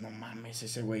 pero pues no mames,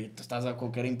 ese güey, te estás de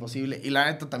acuerdo que era imposible. Y la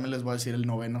neta también les voy a decir el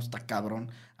noveno, está cabrón,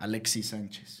 Alexis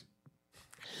Sánchez.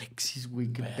 Alexis,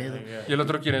 güey, qué pedo. ¿Y el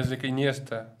otro quién es? ¿De que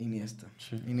Iniesta? Iniesta.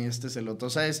 Sí. Iniesta es el otro.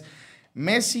 O sea, es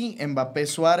Messi, Mbappé,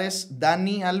 Suárez,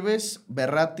 Dani Alves,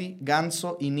 Berratti,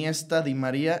 Ganso, Iniesta, Di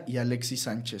María y Alexis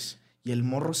Sánchez. Y el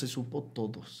morro se supo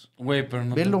todos. Güey, pero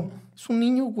no... Velo, es un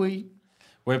niño, güey.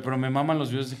 Güey, pero me maman los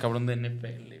videos de cabrón de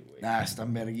NFL, güey. Ah, es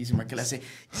tan verguísima que le hace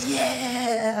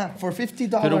yeah, for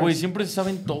 $50. Pero, güey, siempre se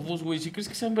saben todos, güey. ¿Sí crees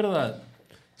que sean verdad?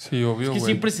 Sí, obvio, Es güey. que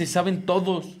siempre se saben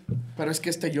todos. Pero es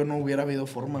que yo no hubiera habido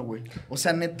forma, güey. O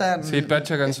sea, neta. Sí,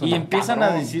 PH Ganso. Y No, empiezan a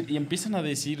cabrón.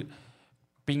 decir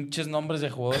pinches nombres de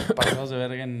jugadores pasados de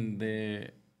verga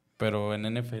pero en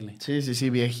NFL. Sí,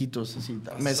 viejitos. Así.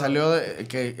 Me salió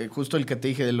justo el que te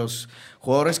dije de los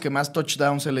jugadores que más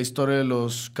touchdowns en la historia de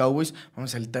los Cowboys.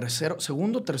 Vamos, el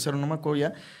segundo, tercero, no me acuerdo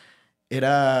ya.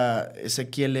 Era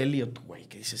Ezequiel Elliott, güey,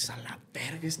 que dices, a la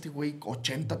verga este güey,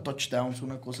 80 touchdowns,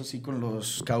 una cosa así con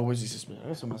los Cowboys. Dices,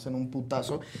 se me hacen un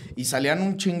putazo. Y salían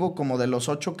un chingo como de los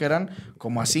 8 que eran,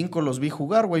 como a 5 los vi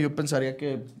jugar, güey. Yo pensaría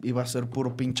que iba a ser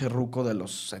puro pinche ruco de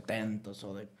los 70s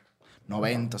o de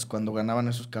 90s cuando ganaban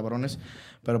esos cabrones,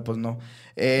 pero pues no.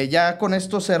 Ya con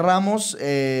esto cerramos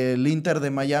el Inter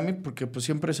de Miami, porque pues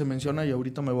siempre se menciona y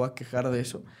ahorita me voy a quejar de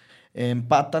eso.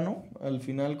 Empata, ¿no? Al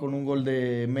final con un gol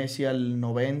de Messi al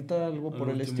 90, algo por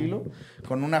el estilo.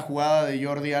 Con una jugada de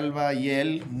Jordi Alba y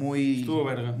él Estuvo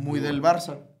verga. muy del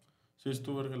Barça. Sí,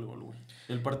 estuvo verga el gol, güey.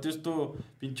 El partido estuvo...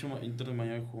 Pinche Inter de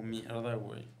Miami jugó mierda,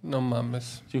 güey. No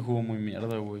mames. Sí, jugó muy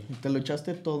mierda, güey. ¿Te lo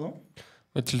echaste todo?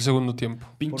 Me eché el segundo tiempo.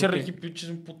 Pinche ¿Por qué? Ricky Puch es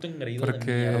un puto engreído de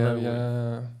Porque mierda, güey.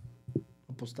 había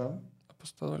 ¿Apostado?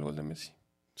 apostado el gol de Messi.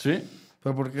 ¿Sí?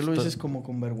 ¿Pero por qué lo dices como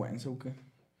con vergüenza o qué?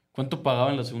 ¿Cuánto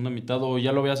pagaba en la segunda mitad o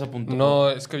ya lo habías apuntado? No,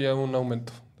 es que había un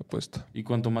aumento de apuesta. ¿Y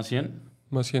cuánto más 100?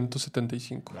 Más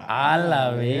 175. ¡A la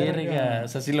verga! verga! O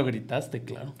sea, sí lo gritaste,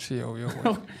 claro. Sí, obvio,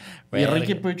 güey. Y Verga.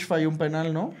 Ricky Puig falló un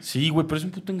penal, ¿no? Sí, güey, pero es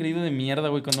un puto engreído de mierda,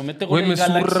 güey. Cuando mete gol Güey, el me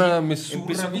Galaxy, zurra,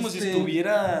 empezó como si ¿viste?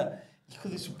 estuviera... Hijo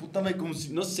de su puta madre, como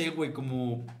si... No sé, güey,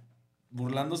 como...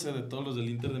 Burlándose de todos los del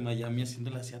Inter de Miami,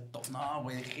 haciéndole así a todo. No,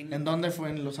 güey, genio. ¿En dónde fue?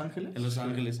 ¿En Los Ángeles? En Los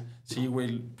Ángeles. Sí, güey,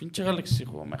 el pinche Galaxy sí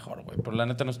jugó mejor, güey. Pero la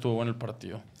neta no estuvo bueno el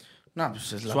partido. No,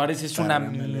 pues es la... Suárez es una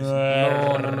MLS.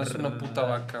 No, es una puta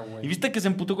vaca, ¿Y güey. viste que se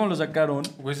emputó cuando lo sacaron?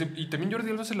 Güey, y también Jordi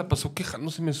Alba se la pasó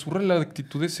quejándose. Me zurra la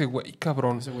actitud de ese güey,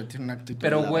 cabrón. Ese güey tiene una actitud de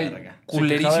Pero, la güey, verga.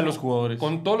 culerísimo. de los jugadores.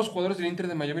 Con todos los jugadores del Inter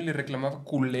de Miami le reclamaba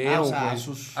culero, o sea, güey. a a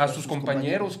sus sus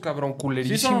compañeros, cabrón, Sí, son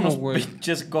culerísimo, unos güey.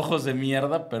 pinches cojos de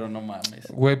mierda, pero no mames.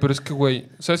 Güey, pero es que, güey,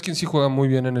 ¿sabes quién sí juega muy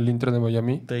bien en el Inter de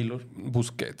Miami? Taylor.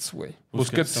 Busquets, güey. Busquets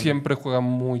Busquets también. siempre juega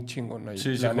muy chingón ahí.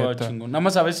 Sí, sí, la juega neta. chingón. Nada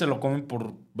más a veces se lo comen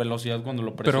por velocidad cuando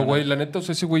lo presionan. Pero, güey, la neta, o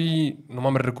sea, ese güey, no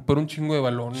mames, recupera un chingo de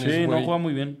balones, Sí, güey. no juega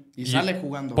muy bien. Y sale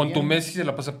jugando Pon bien. tu Messi se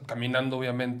la pasa caminando,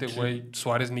 obviamente, güey.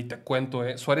 Suárez, ni te cuento,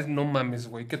 Suárez, no mames,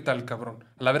 güey. ¿Qué tal, cabrón?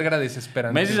 A la verga era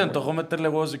desesperante. Messi se güey. antojó meterle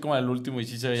huevos así como al último y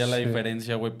sí se veía la Sí.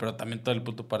 diferencia, güey. Pero también todo el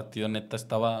puto partido, neta,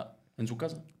 estaba en su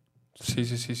casa. Sí.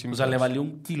 O sea, le valió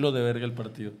un kilo de verga el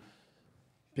partido.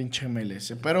 Pinche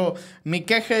MLS. Pero mi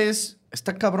queja es,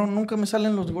 está cabrón, nunca me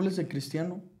salen los goles de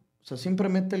Cristiano. O sea, siempre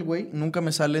mete el güey, nunca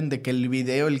me salen de que el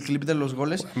video, el clip de los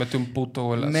goles. Mete un puto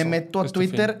golazo. Me meto a este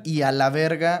Twitter fin. y a la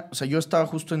verga, o sea, yo estaba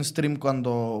justo en stream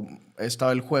cuando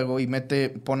estaba el juego y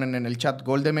ponen en el chat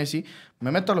gol de Messi. Me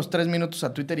meto a los 3 minutos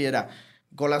a Twitter y era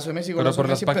golazo de Messi, Pero golazo por de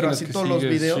las Messi, pero páginas así que todos los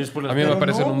sigues, videos. sí, es por las- A mí me Pero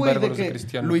aparecen un güey, vergo de los de que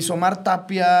Cristiano. Luis Omar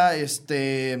Tapia,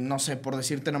 no sé, por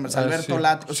decirte nombres, Ah, Alberto sí.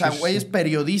 Lat, o sea, Sí, güeyes sí.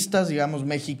 periodistas, digamos,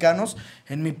 mexicanos.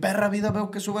 En mi perra vida veo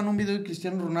que suban un video de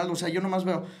Cristiano Ronaldo, o sea, yo nomás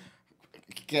veo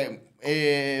que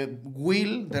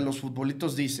Will de los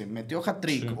futbolitos dice, metió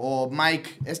hat-trick, Sí. o Mike,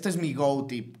 este es mi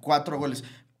GOAT y 4 goles.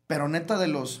 Pero neta de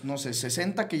los, no sé,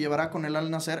 60 que llevará con el Al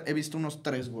Nassr, he visto unos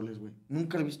 3 goles, güey.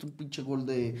 Nunca he visto un pinche gol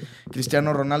de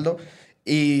Cristiano Ronaldo.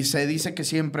 Y se dice que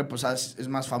siempre, pues, es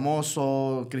más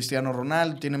famoso Cristiano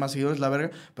Ronaldo, tiene más seguidores, la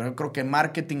verga. Pero yo creo que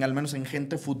marketing, al menos en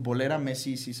gente futbolera,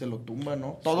 Messi sí se lo tumba,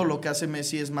 ¿no? Todo lo que hace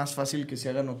Messi es más fácil que se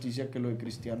haga noticia que lo de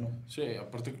Cristiano. Sí,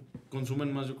 aparte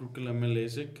consumen más yo creo que la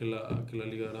MLS que la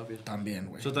Liga de Arabia. También, O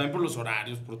güey. sea, también por los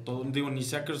horarios, por todo. Digo, ni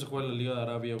soccer se juega en la Liga de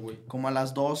Arabia, güey. Como a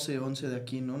las 12, 11 de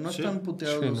aquí, ¿no? No Sí. están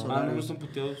puteados Sí, los no. Ah, no horarios. están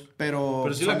puteados. Pero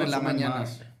Pero sí son la en la consumen mañana.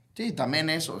 más. Sí,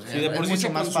 también eso. O sea, Sí, de por es sí mucho se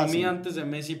más consumía fácil. antes de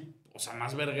Messi, o sea,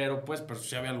 más verguero, pues, pero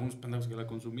sí había algunos pendejos que la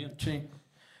consumían. Sí.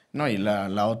 No, y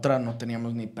la otra no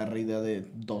teníamos ni perra idea de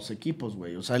 2 equipos,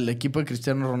 güey. O sea, el equipo de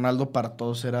Cristiano Ronaldo para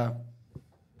todos era...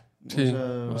 Sí,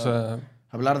 o sea,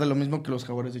 Hablar de lo mismo que los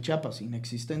Jaguares de Chiapas,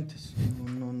 inexistentes.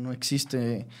 No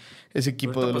existe ese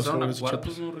equipo de los Jaguares de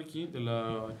Chiapas. ¿No, Ricky? De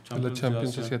la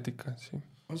Champions Asiática, sí.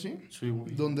 ¿Ah, sí? Sí,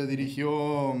 güey. Donde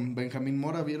dirigió Benjamín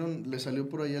Mora, ¿vieron? ¿Le salió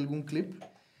por ahí algún clip?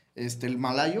 El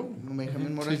malayo,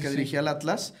 Benjamín Mora, el que dirigía al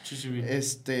Atlas. Sí, vi.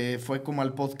 Fue como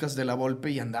al podcast de La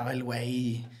Volpe y andaba el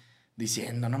güey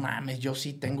diciendo, no mames, yo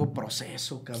sí tengo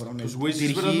proceso, cabrón. Pues, güey, ¿sí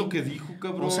es verdad lo que dijo,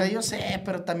 cabrón? O sea, yo sé,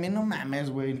 pero también no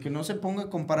mames, güey, que no se ponga a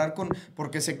comparar con...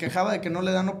 Porque se quejaba de que no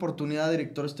le dan oportunidad a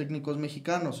directores técnicos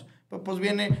mexicanos. Pues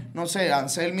viene, no sé,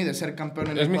 Anselmi de ser campeón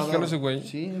en ¿Es Ecuador. mexicano ese güey?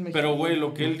 Sí, es mexicano. Pero, güey,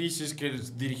 lo que él dice es que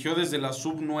dirigió desde la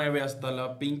sub-9 hasta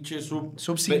la pinche Sub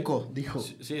 5, dijo.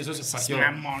 Sí, eso se paseó.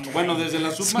 Mamón, bueno, desde la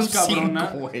sub más Sub cabrona,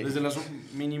 5, desde la sub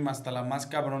mínima hasta la más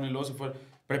cabrona y luego se fue.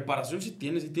 Preparación sí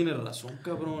tiene razón,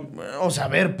 cabrón. O sea, a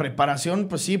ver, preparación,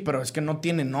 pues sí, pero es que no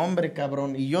tiene nombre,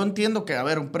 cabrón. Y yo entiendo que, a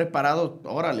ver, un preparado,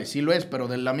 órale, sí lo es, pero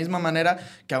de la misma manera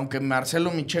que aunque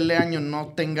Marcelo Michel Leaño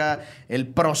no tenga el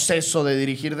proceso de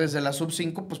dirigir desde la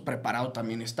sub-5, pues preparado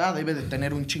también está. Debe de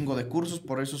tener un chingo de cursos,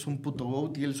 por eso es un puto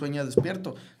GOAT y él sueña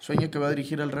despierto. Sueña que va a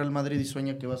dirigir al Real Madrid y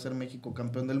sueña que va a ser México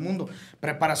campeón del mundo.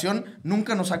 Preparación,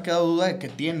 nunca nos ha quedado duda de que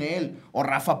tiene él. O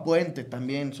Rafa Puente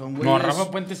también, son güeyes. No,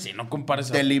 Rafa Puente sí, no compares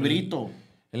de librito.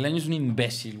 El año es un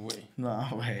imbécil, güey. No,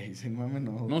 güey, sin mames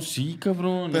no. No, sí,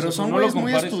 cabrón. Pero son güeyes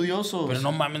muy estudiosos. Pero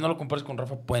no mames, no lo compares con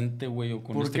Rafa Puente, güey, o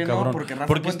con ¿Por este qué cabrón. no? Porque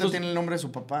Rafa Puente tiene el nombre de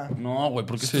su papá. No, güey,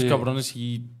 porque Sí. estos cabrones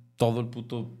sí todo el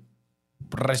puto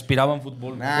respiraban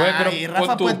fútbol. Güey, pero y Rafa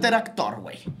pon tú- Puente era actor,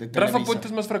 güey. de Rafa Televisa. Puente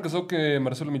es más fracasado que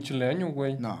Marcelo Michel Leaño,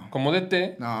 güey. No. Como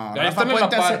DT. No, Ahí Rafa están a la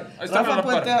Puente, par. Ahí están a Rafa la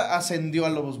Puente par. ascendió a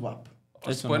Lobos WAP.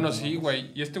 Eso Bueno, no, sí,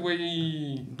 güey. Y este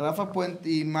güey... Rafa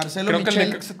Puente y Marcelo Creo que Michel. el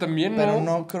Necaxa también, ¿no? Pero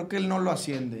no, creo que él no lo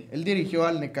asciende. Él dirigió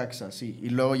al Necaxa, sí. Y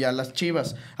luego ya las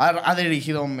Chivas. Ha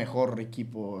dirigido un mejor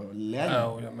equipo Leaño. Ah,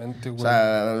 obviamente, O güey.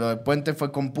 sea, lo de Puente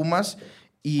fue con Pumas.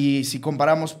 Y si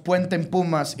comparamos Puente en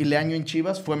Pumas y Leaño en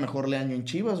Chivas, fue mejor Leaño en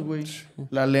Chivas, güey.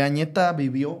 La Leañeta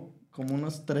vivió como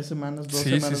unas 3 semanas, 2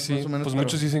 semanas sí. más o menos. Pues pero-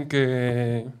 muchos dicen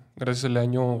que gracias al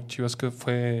año Chivas que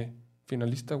fue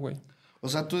finalista, güey. O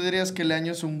sea, ¿tú dirías que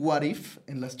Leaño es un what if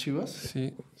en las Chivas?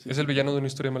 Sí. Es el villano de una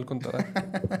historia mal contada.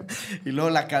 Y luego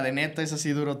la cadeneta, esa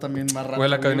sí duró también más rato. Güey,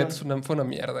 la cadeneta fue una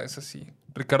mierda, esa sí.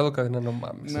 Ricardo Cadena, no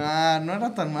mames. Nah, no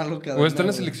era tan malo cadena. Güey, está en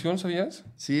la güey. selección, ¿sabías?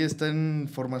 Sí, está en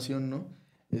formación, ¿no?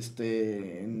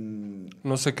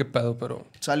 No sé qué pedo, pero...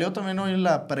 Salió también hoy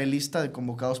la prelista de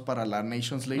convocados para la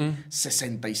Nations League. Mm.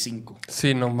 65.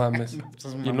 Sí, no mames.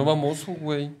 Estás Y mamando. no vamos,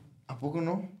 güey. ¿A poco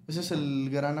no? ¿Ese es el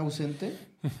gran ausente?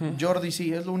 Jordi,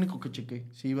 sí, es lo único que chequé.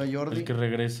 Sí, iba Jordi. El que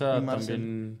regresa y Marcel.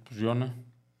 también, pues, Jonah,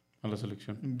 a la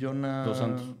selección. Jonah... Dos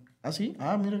Santos. ¿Ah, sí?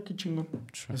 Ah, mira qué chingón.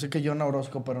 Sí. Yo sé que Jonah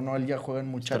Orozco, pero no, él ya juega en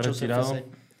Muchachos retirado. FC.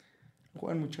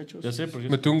 Juega en Muchachos. Ya sé, porque...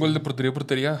 Metió un gol de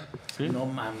portería. ¿Sí? No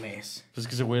mames. Pues es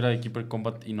que ese güey era de Keeper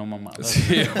Combat y no mamada.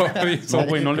 Sí, obvio. No,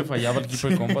 güey, no le fallaba el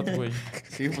Keeper Combat, güey.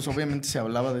 Sí, pues obviamente se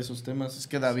hablaba de esos temas. Es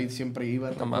que David siempre iba,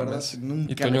 ¿te No acuerdas? mames.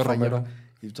 Nunca Y Toño le fallaba. Romero.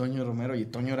 Y Toño Romero. Y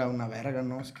Toño era una verga,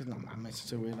 ¿no? Es que no mames,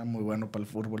 ese güey era muy bueno para el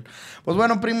fútbol. Pues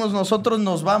bueno, primos, nosotros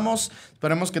nos vamos.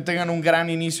 Esperemos que tengan un gran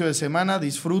inicio de semana.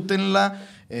 Disfrútenla.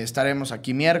 Estaremos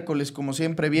aquí miércoles, como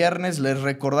siempre, viernes. Les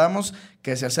recordamos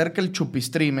que se acerca el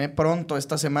Chupistream. Pronto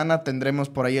esta semana tendremos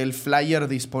por ahí el flyer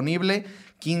disponible.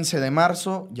 15 de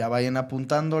marzo, ya vayan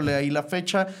apuntándole ahí la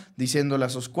fecha, diciéndole a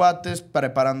sus cuates,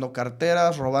 preparando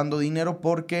carteras, robando dinero,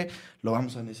 porque lo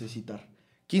vamos a necesitar.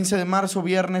 15 de marzo,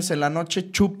 viernes en la noche,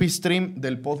 Chupi Stream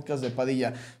del podcast de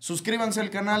Padilla. Suscríbanse al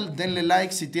canal, denle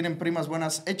like, si tienen primas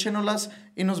buenas, échenolas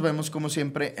y nos vemos como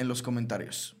siempre en los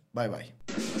comentarios. Bye bye.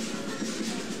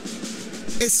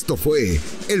 Esto fue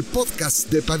el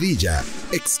podcast de Padilla,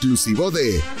 exclusivo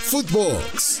de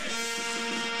Footbox.